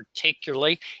 Again,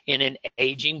 particularly in an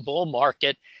aging bull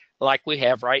market like we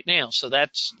have right now. So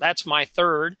that's my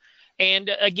third.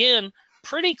 And again,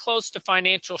 pretty close to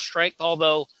financial strength,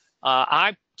 although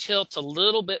I tilt a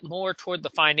little bit more toward the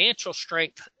financial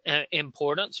strength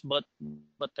importance, but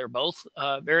they're both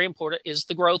very important, is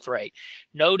the growth rate.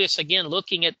 Notice, again,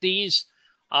 looking at these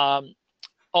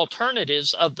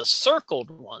alternatives of the circled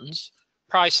ones,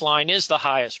 Priceline is the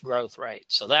highest growth rate.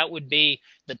 So that would be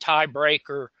the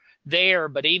tiebreaker there.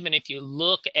 But even if you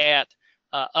look at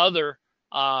other,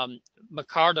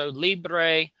 Mercado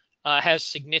Libre has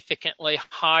significantly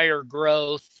higher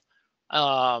growth,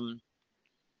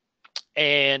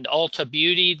 and Ulta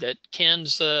Beauty that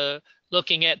Ken's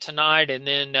looking at tonight, and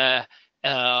then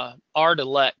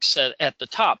Ardelex at the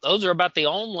top. Those are about the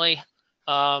only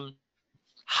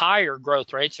higher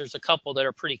growth rates. There's a couple that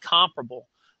are pretty comparable.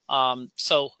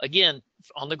 So again,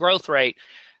 on the growth rate,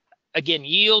 again,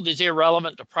 yield is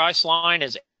irrelevant to Priceline,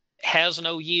 as it has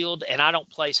no yield, and I don't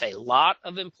place a lot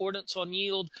of importance on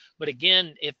yield. But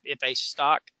again, if a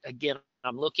stock, again,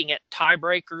 I'm looking at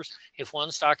tiebreakers. If one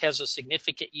stock has a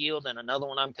significant yield and another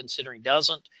one I'm considering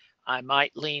doesn't, I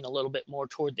might lean a little bit more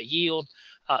toward the yield.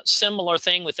 Similar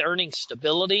thing with earnings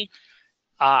stability.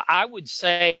 I would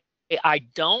say I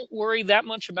don't worry that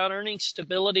much about earnings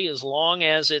stability as long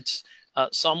as it's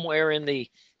somewhere in the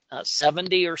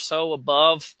 70 or so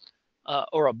above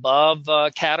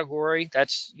category.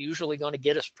 That's usually going to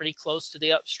get us pretty close to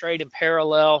the up straight and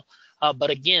parallel.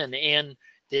 But again, in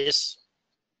this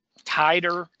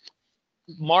tighter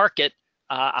market,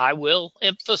 I will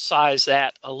emphasize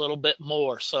that a little bit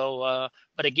more. So,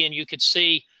 but again, you could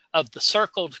see of the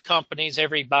circled companies,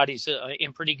 everybody's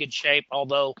in pretty good shape,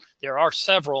 although there are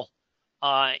several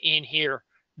in here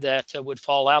that would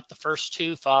fall out. The first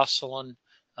two, Fossil and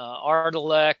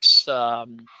Ardelex,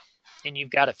 and you've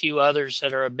got a few others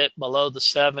that are a bit below the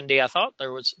 70. I thought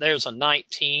there's a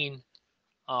 19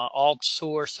 Alt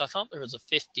Source. I thought there was a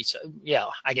 50. So yeah,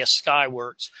 I guess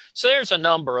Skyworks. So there's a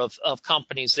number of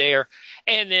companies there.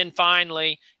 And then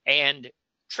finally, and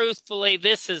truthfully,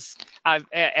 this is,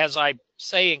 as I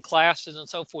say in classes and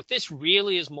so forth, this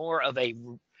really is more of a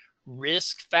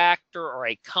risk factor or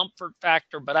a comfort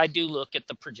factor, but I do look at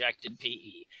the projected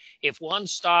PE. If one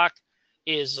stock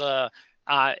is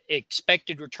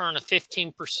expected return of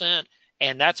 15%,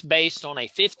 and that's based on a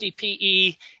 50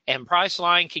 PE, and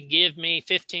Priceline can give me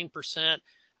 15%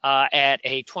 at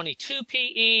a 22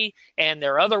 PE, and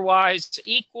they're otherwise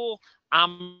equal,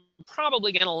 I'm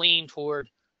probably going to lean toward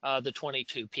the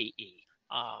 22 PE.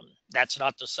 That's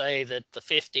not to say that the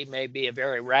 50 may be a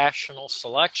very rational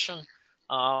selection,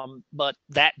 but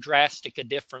that drastic a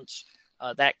difference,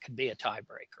 that could be a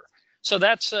tiebreaker. So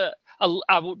that's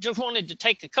I just wanted to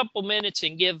take a couple minutes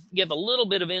and give a little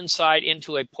bit of insight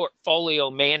into a portfolio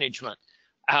management,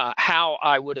 how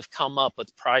I would have come up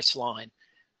with Priceline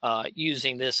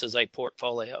using this as a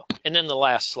portfolio. And then the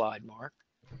last slide, Mark.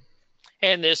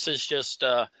 And this is just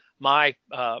my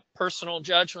personal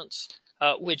judgments,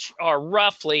 which are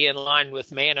roughly in line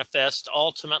with Manifest.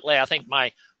 Ultimately, I think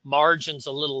my margin's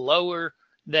a little lower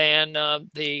than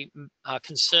the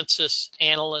consensus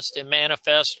analyst and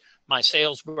manifest. My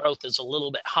sales growth is a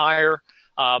little bit higher,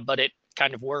 but it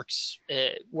kind of works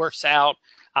out.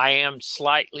 I am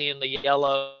slightly in the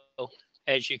yellow,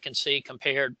 as you can see,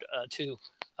 compared to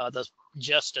the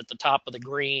just at the top of the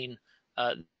green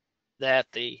that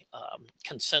the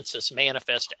consensus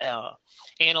manifest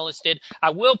analyst did. I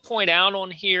will point out on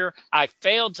here, I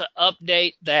failed to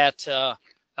update that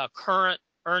current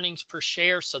earnings per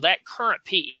share. So that current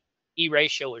PE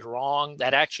ratio is wrong.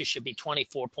 That actually should be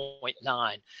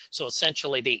 24.9. So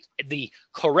essentially the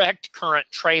correct current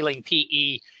trailing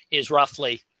PE is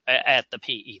roughly at the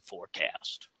PE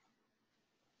forecast.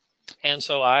 And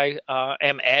so I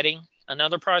am adding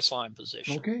another price line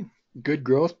position. Okay. Good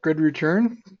growth, good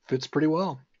return. Fits pretty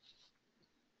well.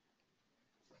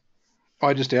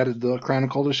 I just added the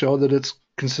Chronicle to show that it's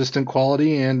consistent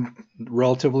quality and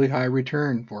relatively high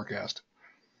return forecast.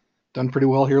 Done pretty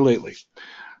well here lately.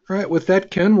 All right, with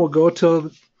that, Ken, we'll go to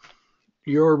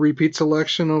your repeat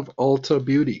selection of ULTA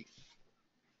Beauty.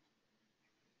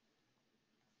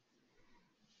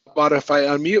 But if I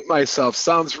unmute myself,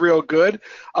 sounds real good.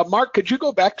 Mark, could you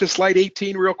go back to slide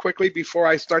 18 real quickly before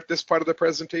I start this part of the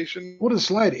presentation? What is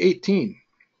slide 18?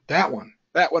 That one.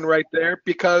 That one right there,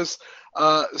 because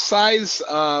size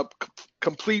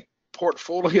complete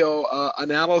portfolio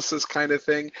analysis kind of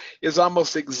thing is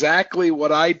almost exactly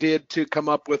what I did to come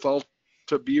up with ULTA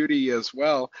Beauty as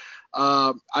well.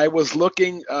 I was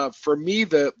looking, for me,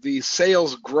 the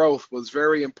sales growth was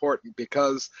very important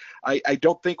because I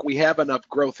don't think we have enough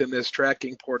growth in this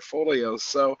tracking portfolio.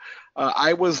 So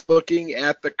I was looking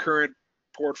at the current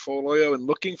portfolio and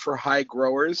looking for high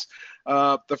growers.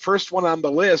 The first one on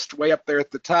the list, way up there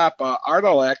at the top,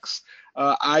 Ardalex.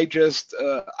 I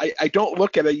don't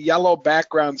look at a yellow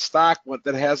background stock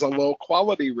that has a low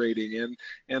quality rating,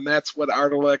 and that's what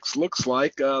Ardalex looks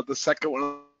like. The second one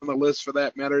on the list, for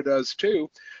that matter, does too.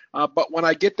 But when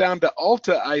I get down to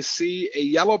ULTA, I see a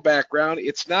yellow background.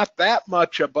 It's not that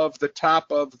much above the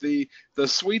top of the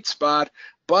sweet spot,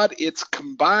 but it's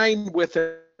combined with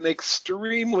an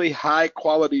extremely high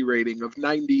quality rating of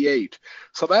 98.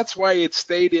 So that's why it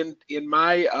stayed in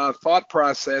my thought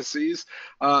processes.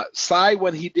 Cy,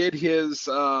 when he did his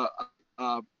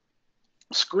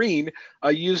screen,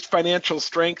 used financial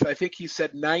strength. I think he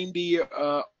said 90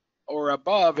 or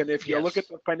above, and if you look at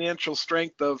the financial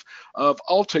strength of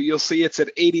ULTA, you'll see it's at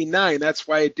 89. That's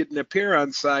why it didn't appear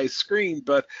on Cy's screen,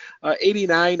 but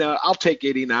 89, I'll take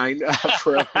 89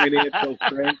 for a financial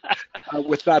strength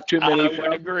with not too many. I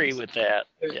would agree with that.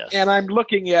 Yes. And I'm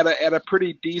looking at a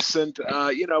pretty decent,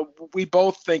 we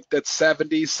both think that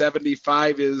 70,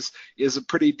 75 is a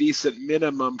pretty decent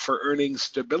minimum for earnings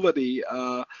stability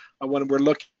when we're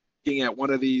looking at one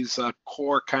of these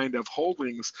core kind of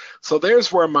holdings. So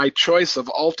there's where my choice of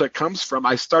ULTA comes from.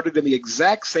 I started in the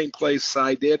exact same place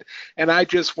I did, and I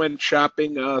just went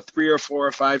shopping 3 or 4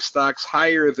 or 5 stocks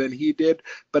higher than he did,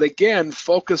 but again,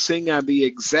 focusing on the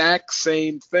exact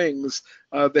same things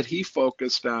that he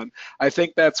focused on. I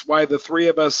think that's why the three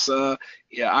of us,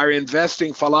 our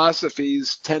investing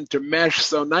philosophies tend to mesh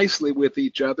so nicely with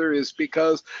each other, is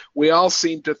because we all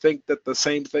seem to think that the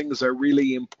same things are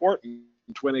really important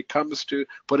when it comes to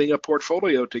putting a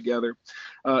portfolio together.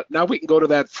 Now we can go to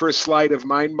that first slide of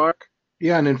mine, Mark.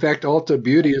 Yeah, and in fact, ULTA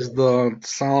Beauty is the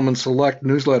Solomon Select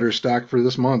newsletter stock for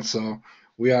this month, so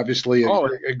we obviously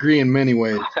agree in many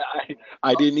ways.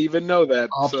 I didn't even know that.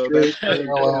 So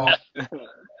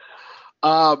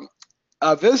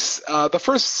the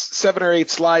first 7 or 8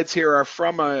 slides here are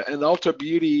from an ULTA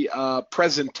Beauty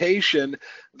presentation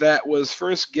that was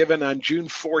first given on June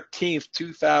 14th,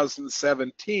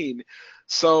 2017.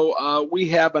 So we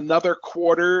have another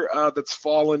quarter that's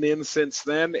fallen in since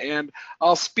then, and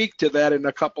I'll speak to that in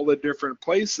a couple of different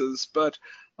places. But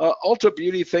ULTA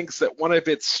Beauty thinks that one of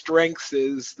its strengths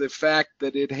is the fact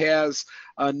that it has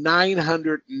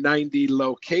 990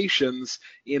 locations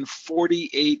in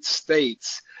 48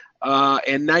 states.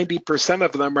 And 90%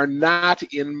 of them are not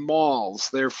in malls.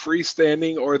 They're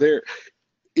freestanding, or they're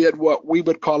in what we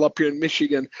would call up here in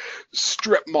Michigan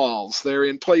strip malls. They're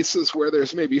in places where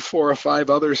there's maybe 4 or 5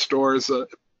 other stores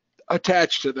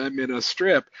attached to them in a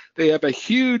strip. They have a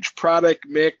huge product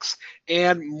mix,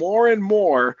 and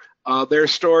more their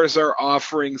stores are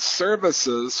offering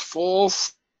services, full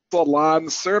salon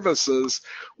services,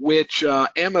 which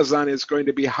Amazon is going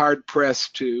to be hard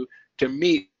pressed to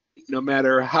meet, no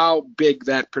matter how big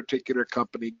that particular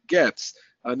company gets.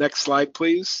 Next slide,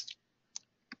 please.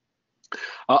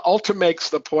 ULTA makes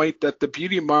the point that the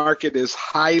beauty market is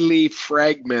highly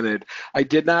fragmented. I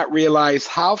did not realize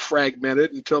how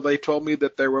fragmented until they told me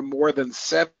that there were more than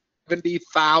 70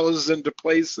 70,000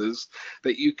 places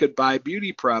that you could buy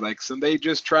beauty products, and they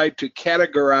just tried to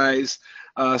categorize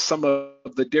some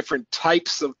of the different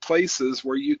types of places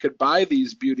where you could buy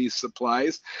these beauty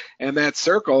supplies, and that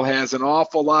circle has an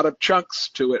awful lot of chunks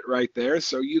to it right there,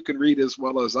 so you can read as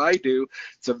well as I do.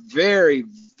 It's a very,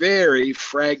 very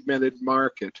fragmented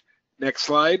market. Next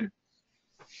slide.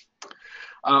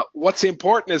 What's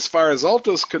important as far as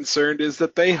ULTA is concerned is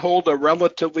that they hold a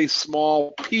relatively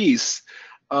small piece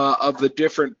of the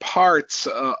different parts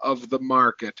of the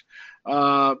market.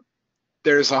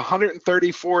 There's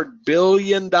 $134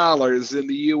 billion in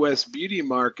the U.S. beauty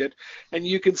market, and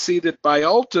you can see that by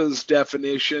ULTA's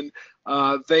definition,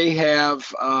 they have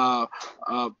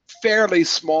fairly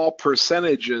small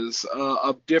percentages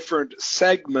of different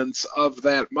segments of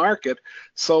that market.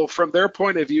 So from their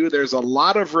point of view, there's a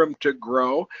lot of room to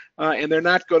grow, and they're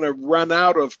not going to run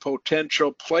out of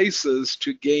potential places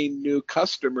to gain new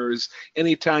customers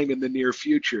anytime in the near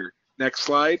future. Next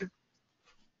slide.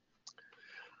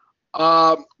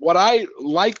 What I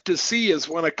like to see is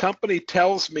when a company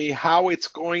tells me how it's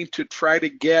going to try to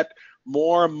get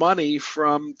more money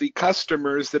from the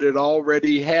customers that it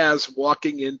already has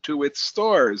walking into its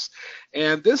stores.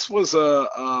 And this was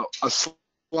a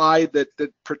slide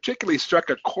that particularly struck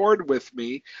a chord with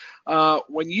me.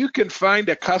 When you can find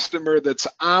a customer that's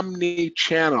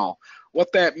omni-channel,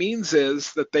 what that means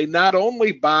is that they not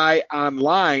only buy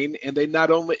online and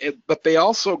but they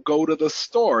also go to the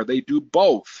store. They do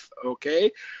both, okay?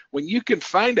 When you can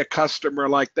find a customer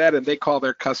like that, and they call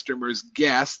their customers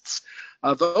guests,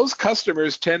 those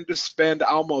customers tend to spend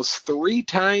almost 3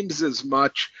 times as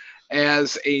much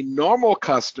as a normal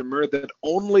customer that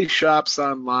only shops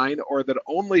online or that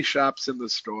only shops in the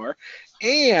store,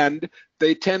 and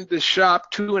they tend to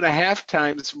shop 2.5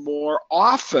 times more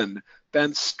often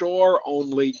than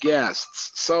store-only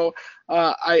guests. So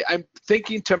I'm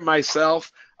thinking to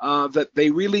myself that they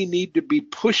really need to be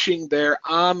pushing their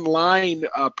online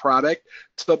product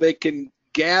so they can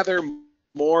gather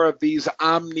more of these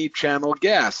omni-channel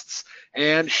guests.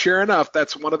 And sure enough,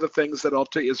 that's one of the things that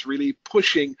ULTA is really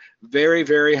pushing very,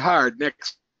 very hard.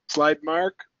 Next slide,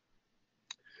 Mark.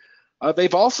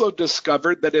 They've also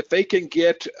discovered that if they can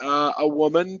get a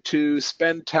woman to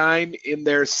spend time in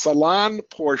their salon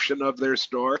portion of their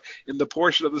store, in the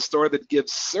portion of the store that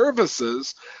gives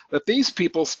services, that these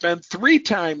people spend 3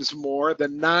 times more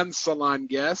than non-salon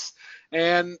guests,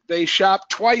 and they shop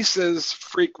twice as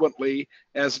frequently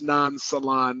as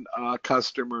non-salon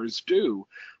customers do.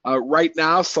 Right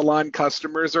now, salon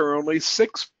customers are only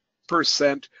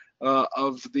 6%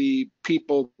 of the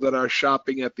people that are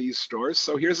shopping at these stores.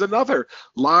 So here's another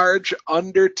large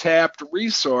under-tapped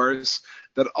resource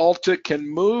that ULTA can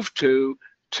move to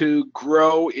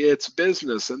grow its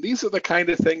business. And these are the kind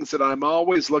of things that I'm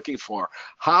always looking for.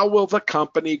 How will the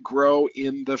company grow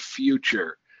in the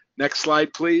future? Next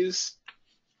slide, please.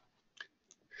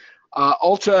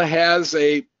 ULTA has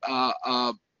a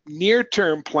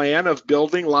near-term plan of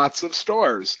building lots of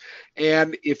stores.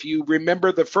 And if you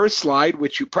remember the first slide,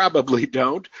 which you probably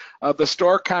don't, the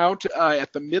store count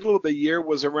at the middle of the year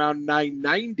was around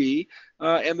 990,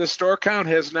 and the store count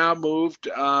has now moved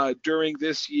during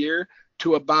this year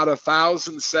to about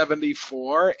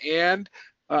 1,074, and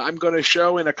I'm going to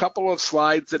show in a couple of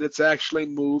slides that it's actually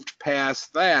moved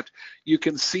past that. You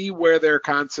can see where they're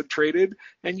concentrated,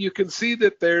 and you can see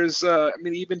that there's, I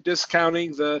mean, even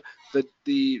discounting the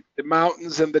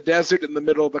mountains and the desert in the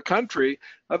middle of the country,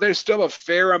 there's still a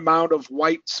fair amount of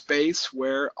white space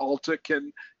where ULTA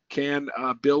can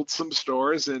build some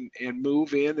stores and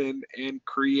move in and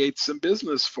create some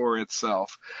business for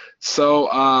itself.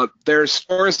 So their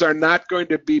stores are not going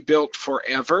to be built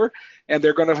forever, and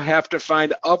they're going to have to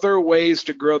find other ways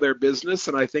to grow their business.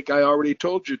 And I think I already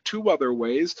told you 2 other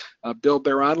ways, build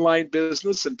their online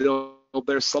business and build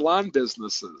their salon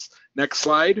businesses. Next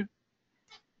slide.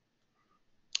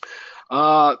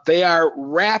 They are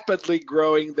rapidly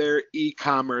growing their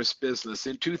e-commerce business.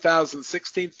 In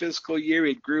 2016 fiscal year,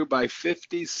 it grew by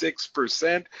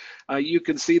 56%. You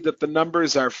can see that the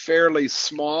numbers are fairly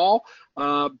small,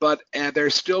 but they're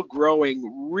still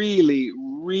growing really,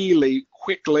 really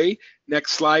quickly.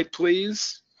 Next slide,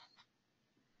 please.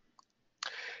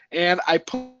 And I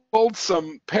pulled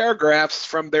some paragraphs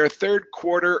from their 3rd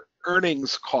quarter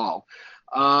earnings call.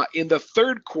 In the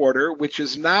 3rd quarter, which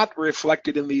is not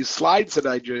reflected in these slides that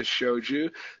I just showed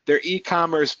you, their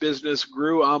e-commerce business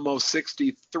grew almost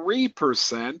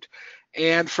 63%,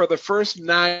 And for the first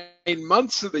 9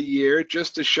 months of the year,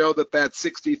 just to show that that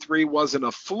 63 wasn't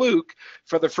a fluke,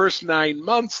 for the first 9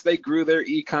 months, they grew their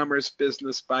e-commerce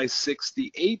business by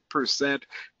 68%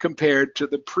 compared to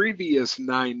the previous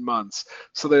 9 months.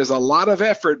 So there's a lot of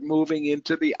effort moving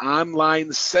into the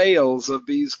online sales of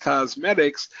these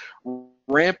cosmetics,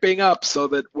 ramping up so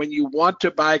that when you want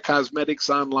to buy cosmetics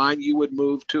online, you would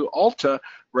move to ULTA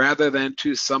rather than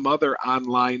to some other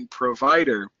online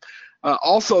provider.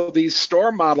 Also, these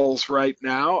store models right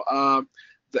now,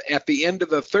 at the end of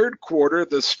the third quarter,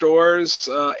 the stores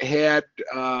had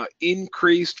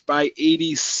increased by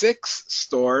 86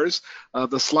 stores.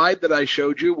 The slide that I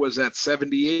showed you was at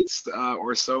 78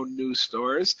 or so new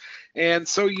stores. And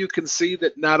so you can see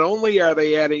that not only are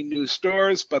they adding new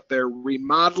stores, but they're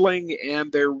remodeling and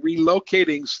they're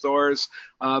relocating stores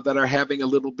that are having a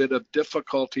little bit of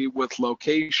difficulty with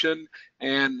location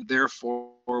and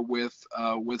therefore with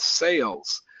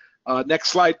sales. Next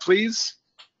slide, please.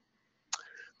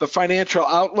 The financial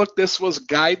outlook, this was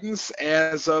guidance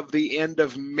as of the end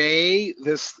of May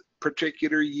this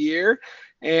particular year,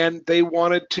 and they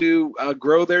wanted to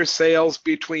grow their sales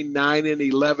between 9 and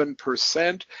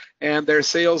 11%, and their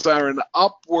sales are an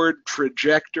upward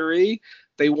trajectory.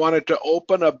 They wanted to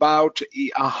open about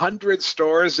 100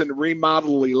 stores and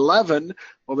remodel 11.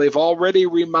 Well, they've already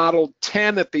remodeled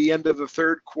 10 at the end of the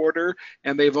third quarter,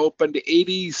 and they've opened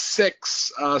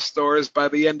 86 stores by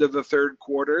the end of the third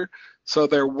quarter. So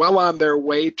they're well on their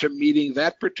way to meeting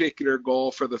that particular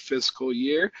goal for the fiscal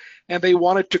year. And they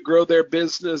wanted to grow their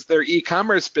business, their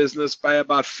e-commerce business, by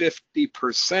about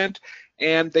 50%.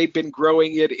 And they've been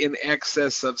growing it in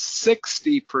excess of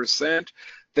 60%.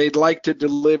 They'd like to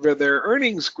deliver their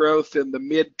earnings growth in the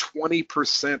mid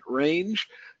 20% range.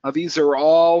 These are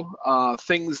all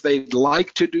things they'd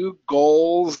like to do,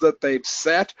 goals that they've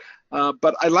set.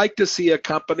 But I like to see a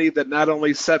company that not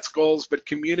only sets goals but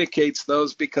communicates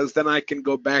those, because then I can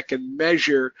go back and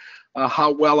measure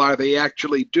how well are they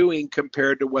actually doing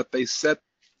compared to what they said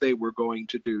they were going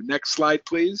to do. Next slide,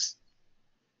 please.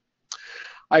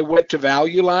 I went to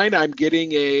Value Line. I'm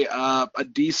getting a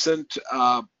decent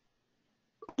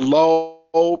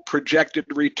low projected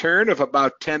return of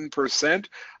about 10%,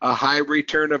 a high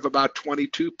return of about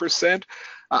 22%.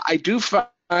 I do find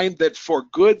that for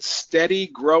good, steady,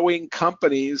 growing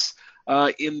companies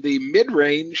in the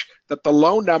mid-range, that the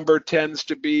low number tends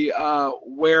to be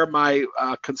where my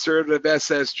conservative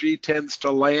SSG tends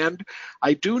to land.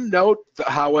 I do note,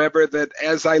 however, that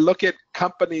as I look at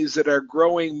companies that are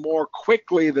growing more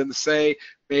quickly than, say,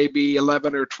 maybe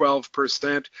 11 or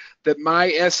 12%, that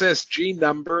my SSG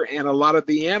number and a lot of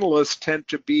the analysts tend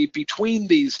to be between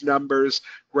these numbers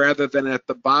rather than at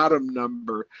the bottom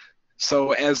number.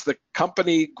 So as the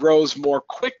company grows more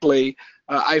quickly,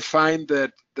 I find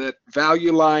that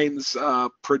Value Line's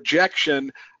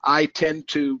projection, I tend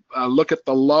to look at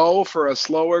the low for a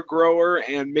slower grower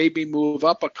and maybe move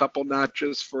up a couple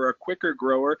notches for a quicker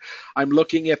grower. I'm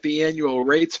looking at the annual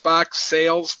rates box,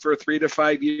 sales for 3 to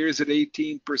 5 years at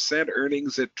 18%,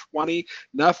 earnings at 20,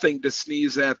 nothing to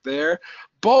sneeze at there.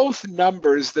 Both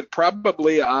numbers that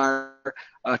probably are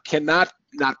that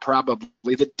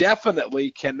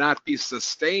definitely cannot be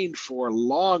sustained for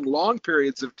long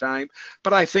periods of time,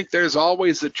 but I think there's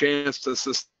always a chance to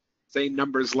sustain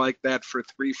numbers like that for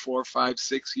 3, 4, 5,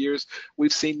 6 years.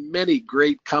 We've seen many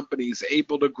great companies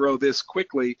able to grow this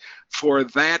quickly for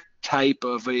that type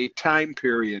of a time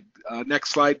period.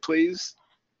 Next slide, please.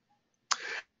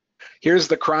 Here's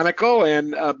the Chronicle,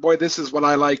 and boy, this is what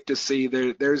I like to see.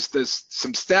 There's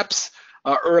some steps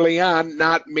early on,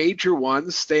 not major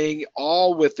ones, staying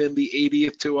all within the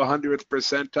 80th to 100th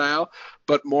percentile,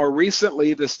 but more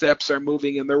recently the steps are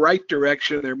moving in the right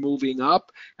direction. They're moving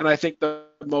up, and I think the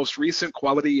most recent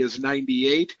quality is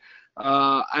 98.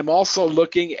 I'm also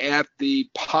looking at the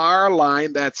PAR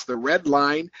line, that's the red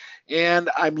line, and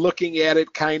I'm looking at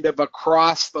it kind of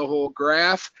across the whole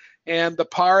graph. And the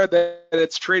PAR that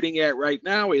it's trading at right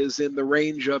now is in the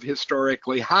range of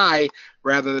historically high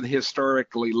rather than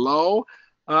historically low.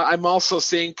 I'm also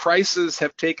seeing prices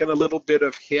have taken a little bit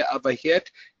of a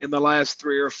hit in the last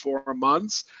 3 or 4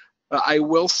 months. I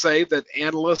will say that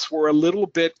analysts were a little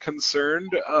bit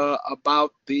concerned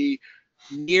about the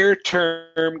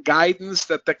near-term guidance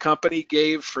that the company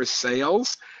gave for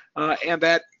sales, and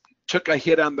that took a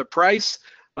hit on the price.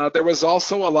 There was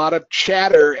also a lot of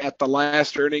chatter at the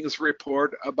last earnings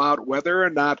report about whether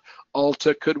or not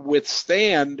ULTA could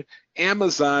withstand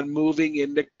Amazon moving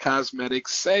into cosmetic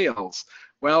sales.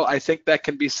 Well, I think that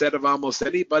can be said of almost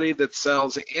anybody that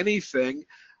sells anything.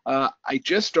 I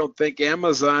just don't think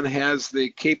Amazon has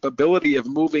the capability of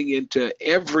moving into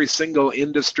every single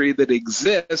industry that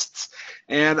exists.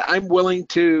 And I'm willing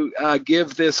to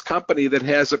give this company that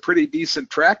has a pretty decent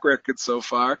track record so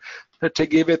far to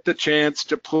give it the chance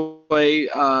to play,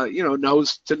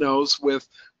 nose to nose with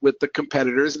the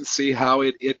competitors and see how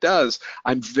it does.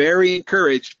 I'm very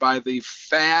encouraged by the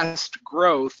fast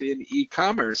growth in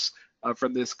e-commerce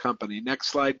from this company. Next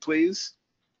slide, please.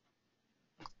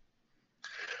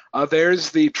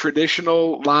 There's the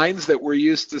traditional lines that we're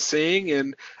used to seeing,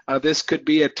 and this could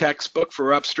be a textbook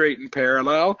for up, straight, and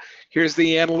parallel. Here's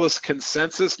the analyst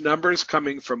consensus numbers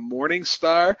coming from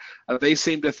Morningstar. They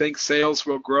seem to think sales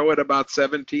will grow at about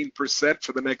 17%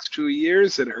 for the next 2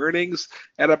 years, and earnings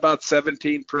at about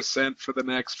 17% for the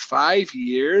next 5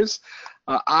 years.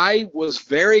 I was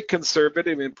very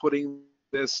conservative in putting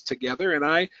this together, and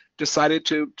I decided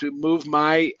to move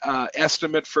my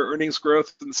estimate for earnings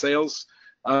growth and sales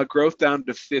growth down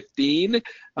to 15.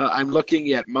 I'm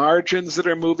looking at margins that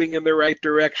are moving in the right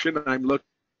direction. I'm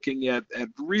looking at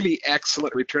really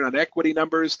excellent return on equity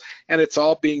numbers, and it's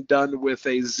all being done with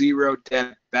a zero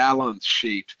debt balance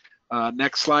sheet.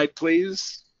 Next slide,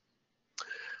 please.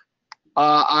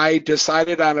 I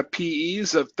decided on a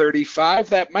PEs of 35.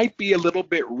 That might be a little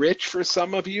bit rich for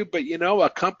some of you, but a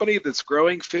company that's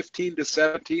growing 15 to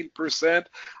 17%,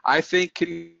 I think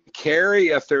can carry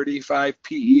a 35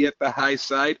 PE at the high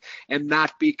side and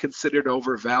not be considered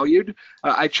overvalued.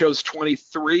 I chose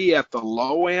 23 at the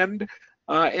low end.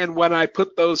 And when I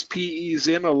put those PEs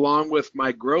in along with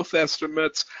my growth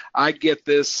estimates, I get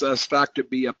this stock to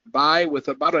be a buy with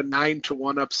about a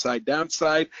 9-to-1 upside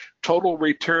downside, total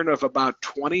return of about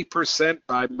 20%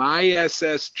 by my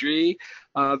SSG.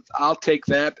 I'll take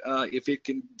that if it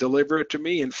can deliver it to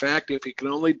me. In fact, if it can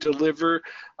only deliver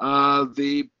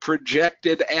the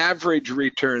projected average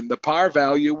return, the par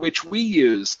value, which we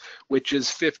use, which is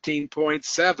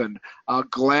 15.7, I'll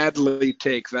gladly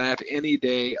take that any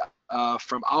day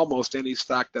from almost any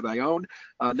stock that I own.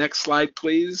 Next slide,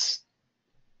 please.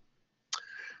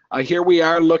 Here we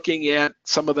are looking at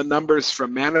some of the numbers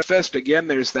from Manifest. Again,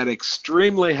 there's that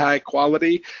extremely high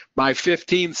quality. My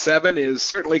 15.7 is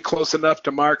certainly close enough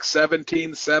to Mark's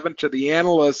 17.7, to the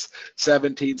analyst's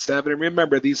 17.7. And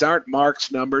remember, these aren't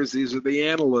Mark's numbers. These are the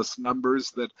analyst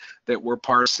numbers that we're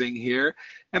parsing here.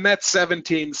 And that's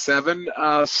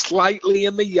 17.7, slightly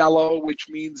in the yellow, which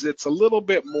means it's a little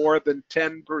bit more than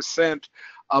 10%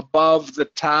 above the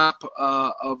top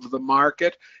of the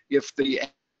market. If the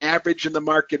average in the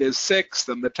market is 6,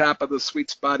 then the top of the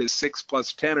sweet spot is 6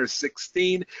 plus 10 or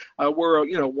 16. We're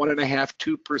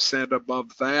 1.5–2%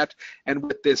 above that. And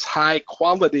with this high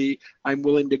quality, I'm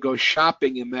willing to go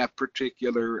shopping in that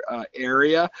particular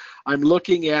area. I'm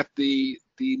looking at the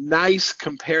nice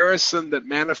comparison that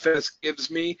Manifest gives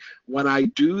me when I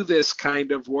do this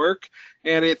kind of work.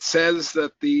 And it says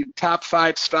that the top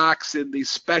 5 stocks in the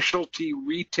specialty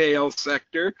retail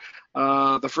sector,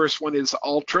 the first one is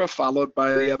ULTA, followed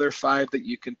by the other 5 that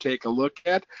you can take a look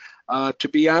at. To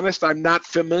be honest, I'm not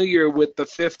familiar with the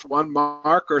 5th one.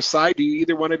 Mark or Cy, do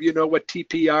either one of you know what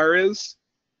TPR is?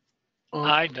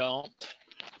 I don't.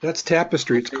 That's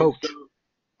Tapestry. It's Coach.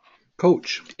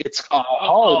 Coach. It's that's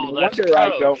wonder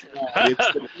I Coach.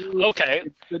 don't know. Okay.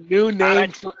 It's the new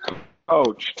name for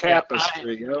Coach.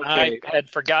 Tapestry. I Okay. had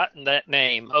forgotten that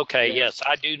name. Okay, yes,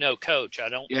 I do know Coach. I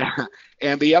don't. Yeah,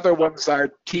 and the other ones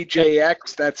are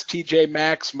TJX. That's TJ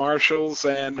Maxx, Marshalls,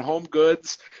 and Home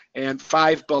Goods, and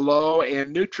Five Below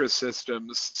and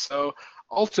Nutrisystems. So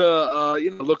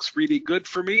Ulta, looks really good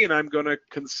for me, and I'm going to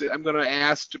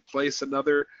ask to place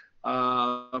another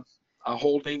a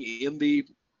holding in the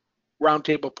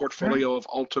roundtable portfolio of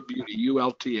Ulta Beauty,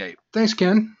 ULTA. Thanks,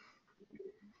 Ken.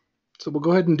 So we'll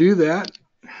go ahead and do that.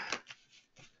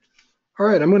 All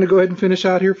right, I'm going to go ahead and finish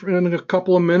out here in a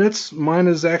couple of minutes. Mine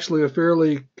is actually a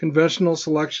fairly conventional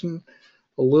selection,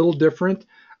 a little different.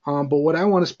 But what I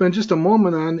want to spend just a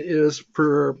moment on is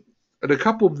for a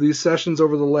couple of these sessions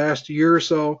over the last year or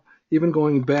so, even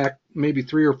going back maybe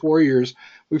 3 or 4 years,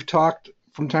 we've talked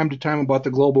from time to time about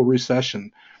the global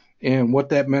recession and what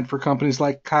that meant for companies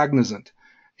like Cognizant,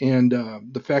 and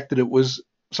the fact that it was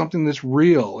something that's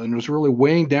real and was really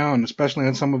weighing down, especially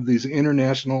on some of these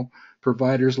international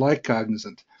providers like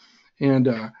Cognizant. And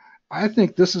I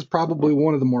think this is probably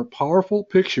one of the more powerful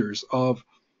pictures of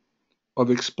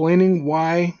explaining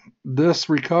why this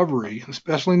recovery,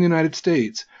 especially in the United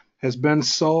States, has been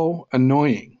so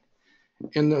annoying.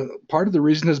 And part of the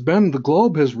reason has been the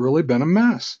globe has really been a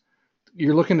mess.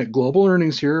 You're looking at global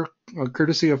earnings here,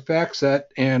 courtesy of FactSet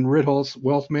and Ritholtz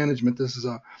Wealth Management. This is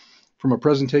from a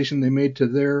presentation they made to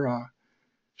their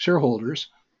shareholders.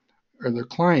 or their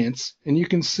clients. And you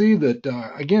can see that,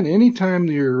 again, anytime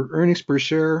your earnings per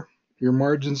share, your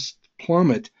margins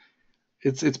plummet,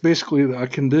 it's basically a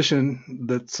condition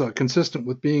that's consistent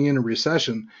with being in a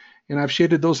recession. And I've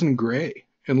shaded those in gray.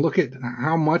 And look at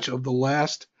how much of the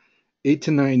last 8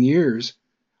 to 9 years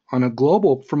from a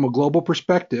global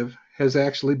perspective has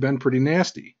actually been pretty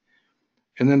nasty.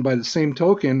 And then by the same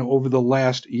token, over the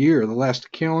last year, the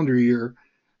last calendar year,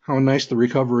 how nice the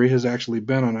recovery has actually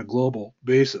been on a global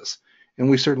basis. And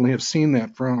we certainly have seen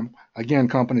that from, again,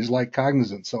 companies like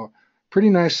Cognizant. So pretty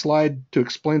nice slide to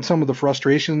explain some of the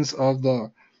frustrations of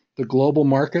the global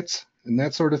markets and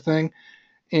that sort of thing.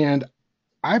 And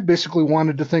I basically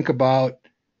wanted to think about,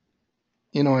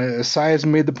 as Sai has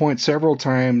made the point several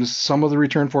times, some of the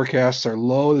return forecasts are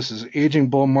low. This is aging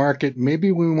bull market.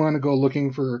 Maybe we want to go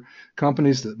looking for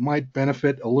companies that might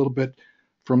benefit a little bit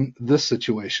from this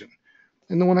situation.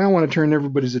 And the one I want to turn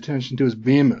everybody's attention to is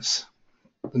Bemis.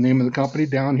 The name of the company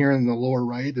down here in the lower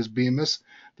right is Bemis.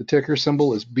 The ticker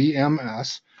symbol is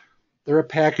BMS. They're a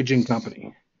packaging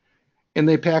company. And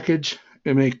they package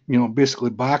and make,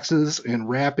 basically boxes and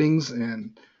wrappings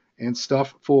and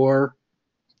stuff for,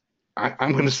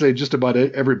 I'm going to say, just about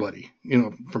everybody,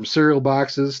 from cereal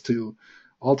boxes to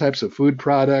all types of food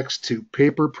products to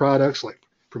paper products, like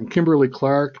from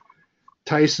Kimberly-Clark,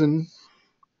 Tyson,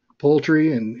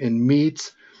 poultry and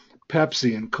meats,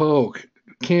 Pepsi and Coke,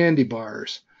 candy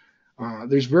bars.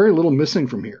 There's very little missing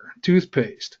from here.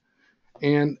 Toothpaste.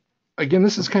 And again,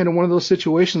 this is kind of one of those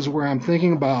situations where I'm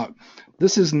thinking about,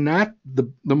 this is not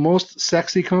the most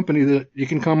sexy company that you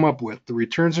can come up with. The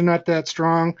returns are not that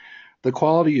strong. The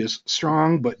quality is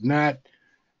strong, but not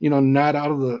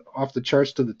off the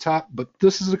charts to the top. But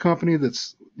this is a company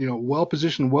that's, well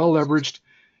positioned, well leveraged.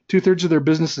 2/3 of their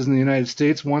business is in the United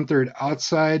States, 1/3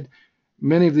 outside.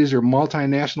 Many of these are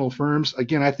multinational firms.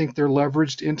 Again, I think they're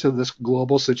leveraged into this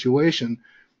global situation.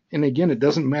 And again, it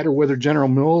doesn't matter whether General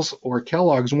Mills or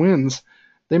Kellogg's wins,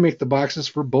 they make the boxes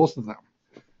for both of them.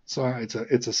 So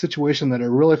it's a situation that I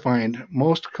really find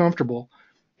most comfortable.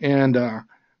 And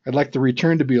I'd like the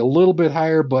return to be a little bit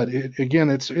higher, but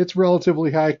it's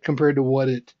relatively high compared to what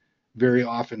it very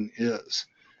often is.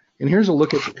 And here's a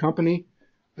look at the company.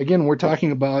 Again, we're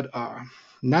talking about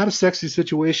not a sexy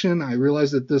situation. I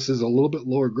realize that this is a little bit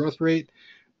lower growth rate,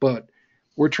 but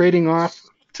we're trading off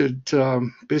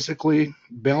to basically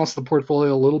balance the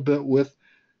portfolio a little bit with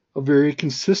a very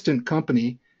consistent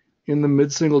company in the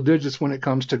mid-single digits when it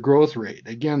comes to growth rate.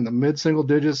 Again, the mid-single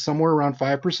digits, somewhere around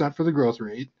 5% for the growth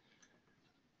rate,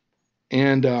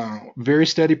 and very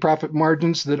steady profit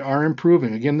margins that are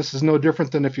improving. Again, this is no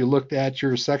different than if you looked at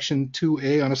your section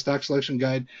 2A on a stock selection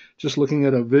guide, just looking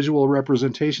at a visual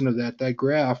representation of that. That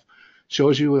graph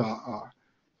shows you a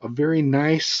very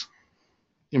nice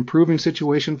improving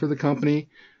situation for the company,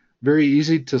 very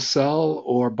easy to sell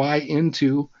or buy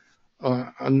into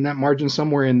a net margin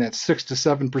somewhere in that 6 to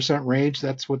 7% range.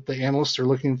 That's what the analysts are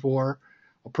looking for,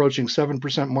 approaching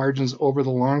 7% margins over the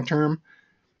long term.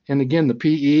 And again, the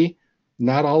PE,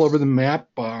 not all over the map,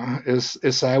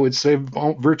 as I would say,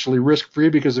 virtually risk-free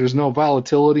because there's no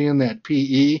volatility in that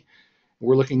PE.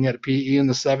 We're looking at a PE in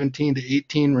the 17 to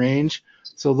 18 range.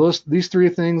 So these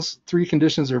three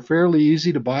conditions are fairly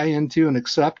easy to buy into and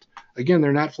accept. Again,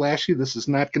 they're not flashy. This is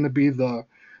not going to be the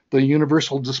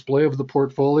universal display of the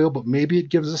portfolio, but maybe it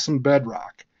gives us some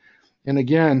bedrock. And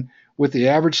again, with the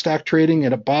average stock trading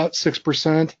at about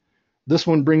 6%, this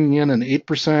one bringing in an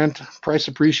 8% price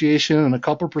appreciation and a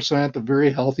couple percent, a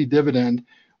very healthy dividend,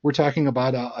 we're talking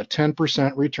about a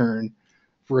 10% return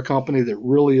for a company that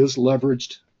really is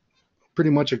leveraged pretty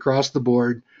much across the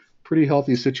board, pretty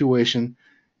healthy situation,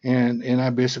 and I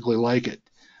basically like it.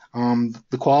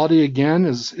 The quality, again,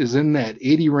 is in that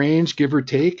 80 range, give or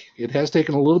take. It has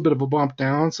taken a little bit of a bump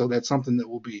down, so that's something that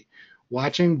we'll be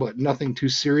watching, but nothing too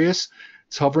serious.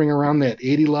 It's hovering around that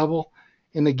 80 level.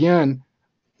 And again,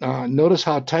 notice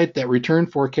how tight that return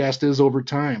forecast is over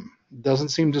time. It doesn't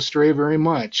seem to stray very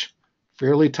much,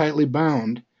 fairly tightly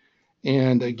bound.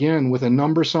 And again, with a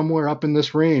number somewhere up in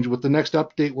this range, with the next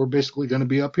update, we're basically going to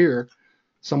be up here,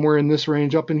 somewhere in this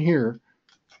range up in here.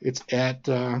 It's at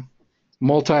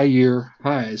multi-year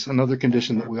highs, another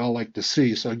condition that we all like to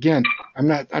see. So again, I'm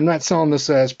not selling this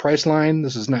as Priceline.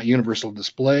 This is not Universal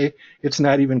Display. It's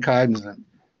not even Cognizant,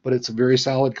 but it's a very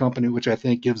solid company, which I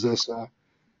think gives us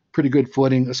pretty good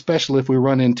footing, especially if we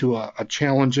run into a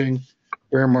challenging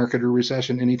bear market or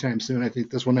recession anytime soon. I think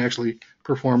this one actually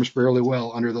performs fairly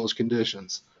well under those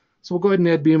conditions. So we'll go ahead and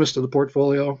add Bemis to the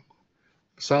portfolio.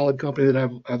 A solid company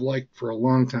that I've liked for a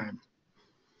long time.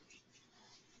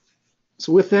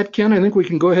 So with that, Ken, I think we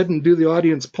can go ahead and do the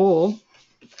audience poll.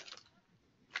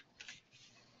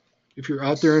 if you're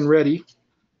out there and ready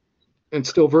and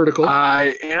still vertical.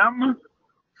 I am.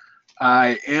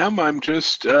 I'm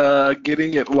just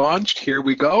getting it launched. Here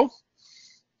we go.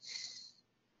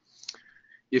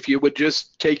 If you would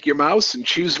just take your mouse and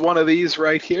choose one of these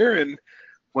right here, and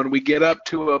when we get up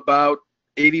to about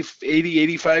 80,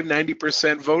 85,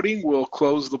 90% voting, we'll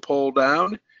close the poll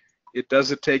down. It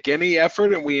doesn't take any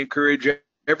effort, and we encourage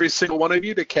every single one of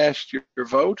you to cast your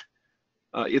vote.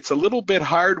 It's a little bit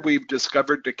hard, we've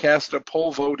discovered, to cast a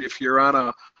poll vote if you're on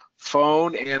a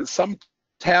phone, and some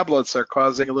tablets are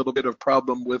causing a little bit of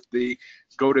problem with the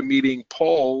GoToMeeting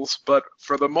polls, but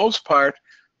for the most part,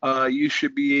 you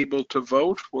should be able to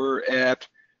vote. We're at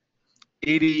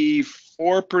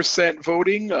 84%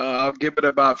 voting. I'll give it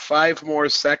about 5 more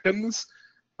seconds.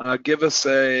 Give us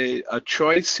a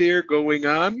choice here going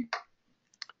on.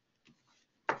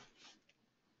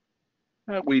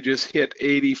 We just hit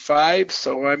 85,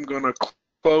 so I'm going to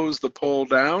close the poll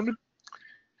down,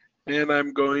 and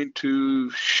I'm going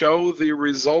to show the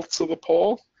results of the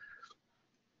poll.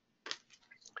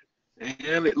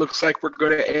 And it looks like we're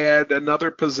going to add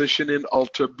another position in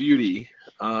Ulta Beauty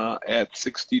at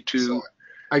 62%. So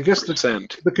I guess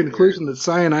the conclusion that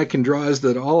Cy and I can draw is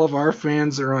that all of our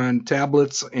fans are on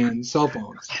tablets and cell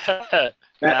phones.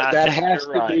 That has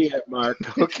to be it, Mark.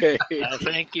 Okay. I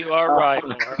think you are right,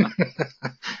 Mark.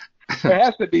 There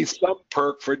has to be some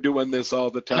perk for doing this all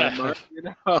the time, Mark. You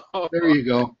know? There you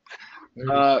go.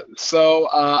 So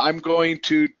I'm going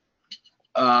to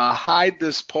hide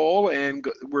this poll, and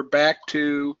we're back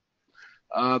to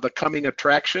the coming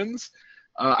attractions.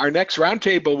 Our next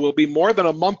roundtable will be more than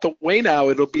a month away now.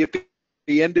 It'll be at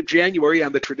the end of January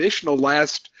on the traditional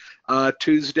last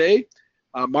Tuesday.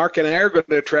 Mark and I are going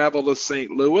to travel to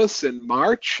St. Louis in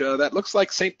March. That looks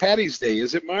like St. Patty's Day,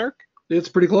 is it, Mark? It's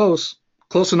pretty close.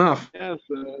 Close enough. Yes.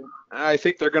 I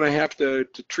think they're going to have to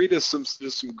treat us to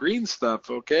some green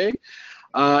stuff, okay?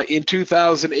 In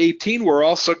 2018, we're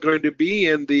also going to be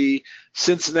in the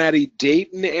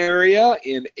Cincinnati-Dayton area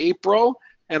in April.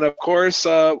 And of course,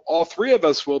 all 3 of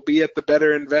us will be at the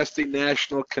Better Investing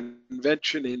National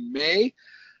Convention in May.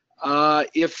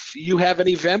 If you have an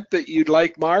event that you'd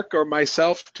like Mark or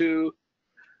myself to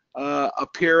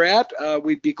appear at,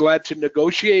 we'd be glad to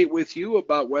negotiate with you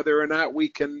about whether or not we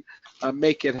can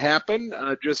make it happen.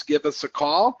 Just give us a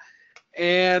call.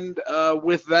 And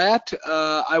with that,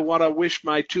 I want to wish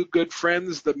my 2 good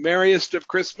friends the merriest of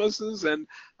Christmases, and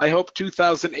I hope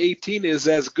 2018 is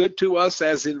as good to us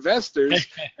as investors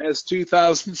as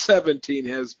 2017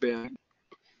 has been.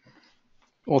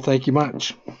 Well, thank you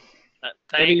much.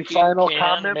 Any Thank final you, Ken.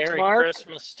 comments, Merry Mark?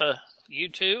 Christmas to you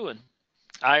too, and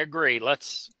I agree.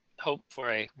 Let's hope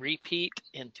for a repeat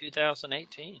in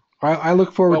 2018. I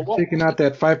look forward to taking out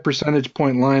that 5 percentage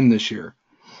point line this year.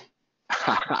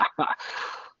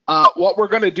 What we're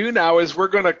going to do now is we're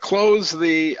going to close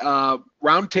the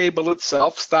roundtable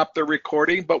itself, stop the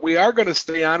recording, but we are going to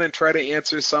stay on and try to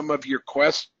answer some of your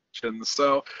questions.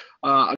 So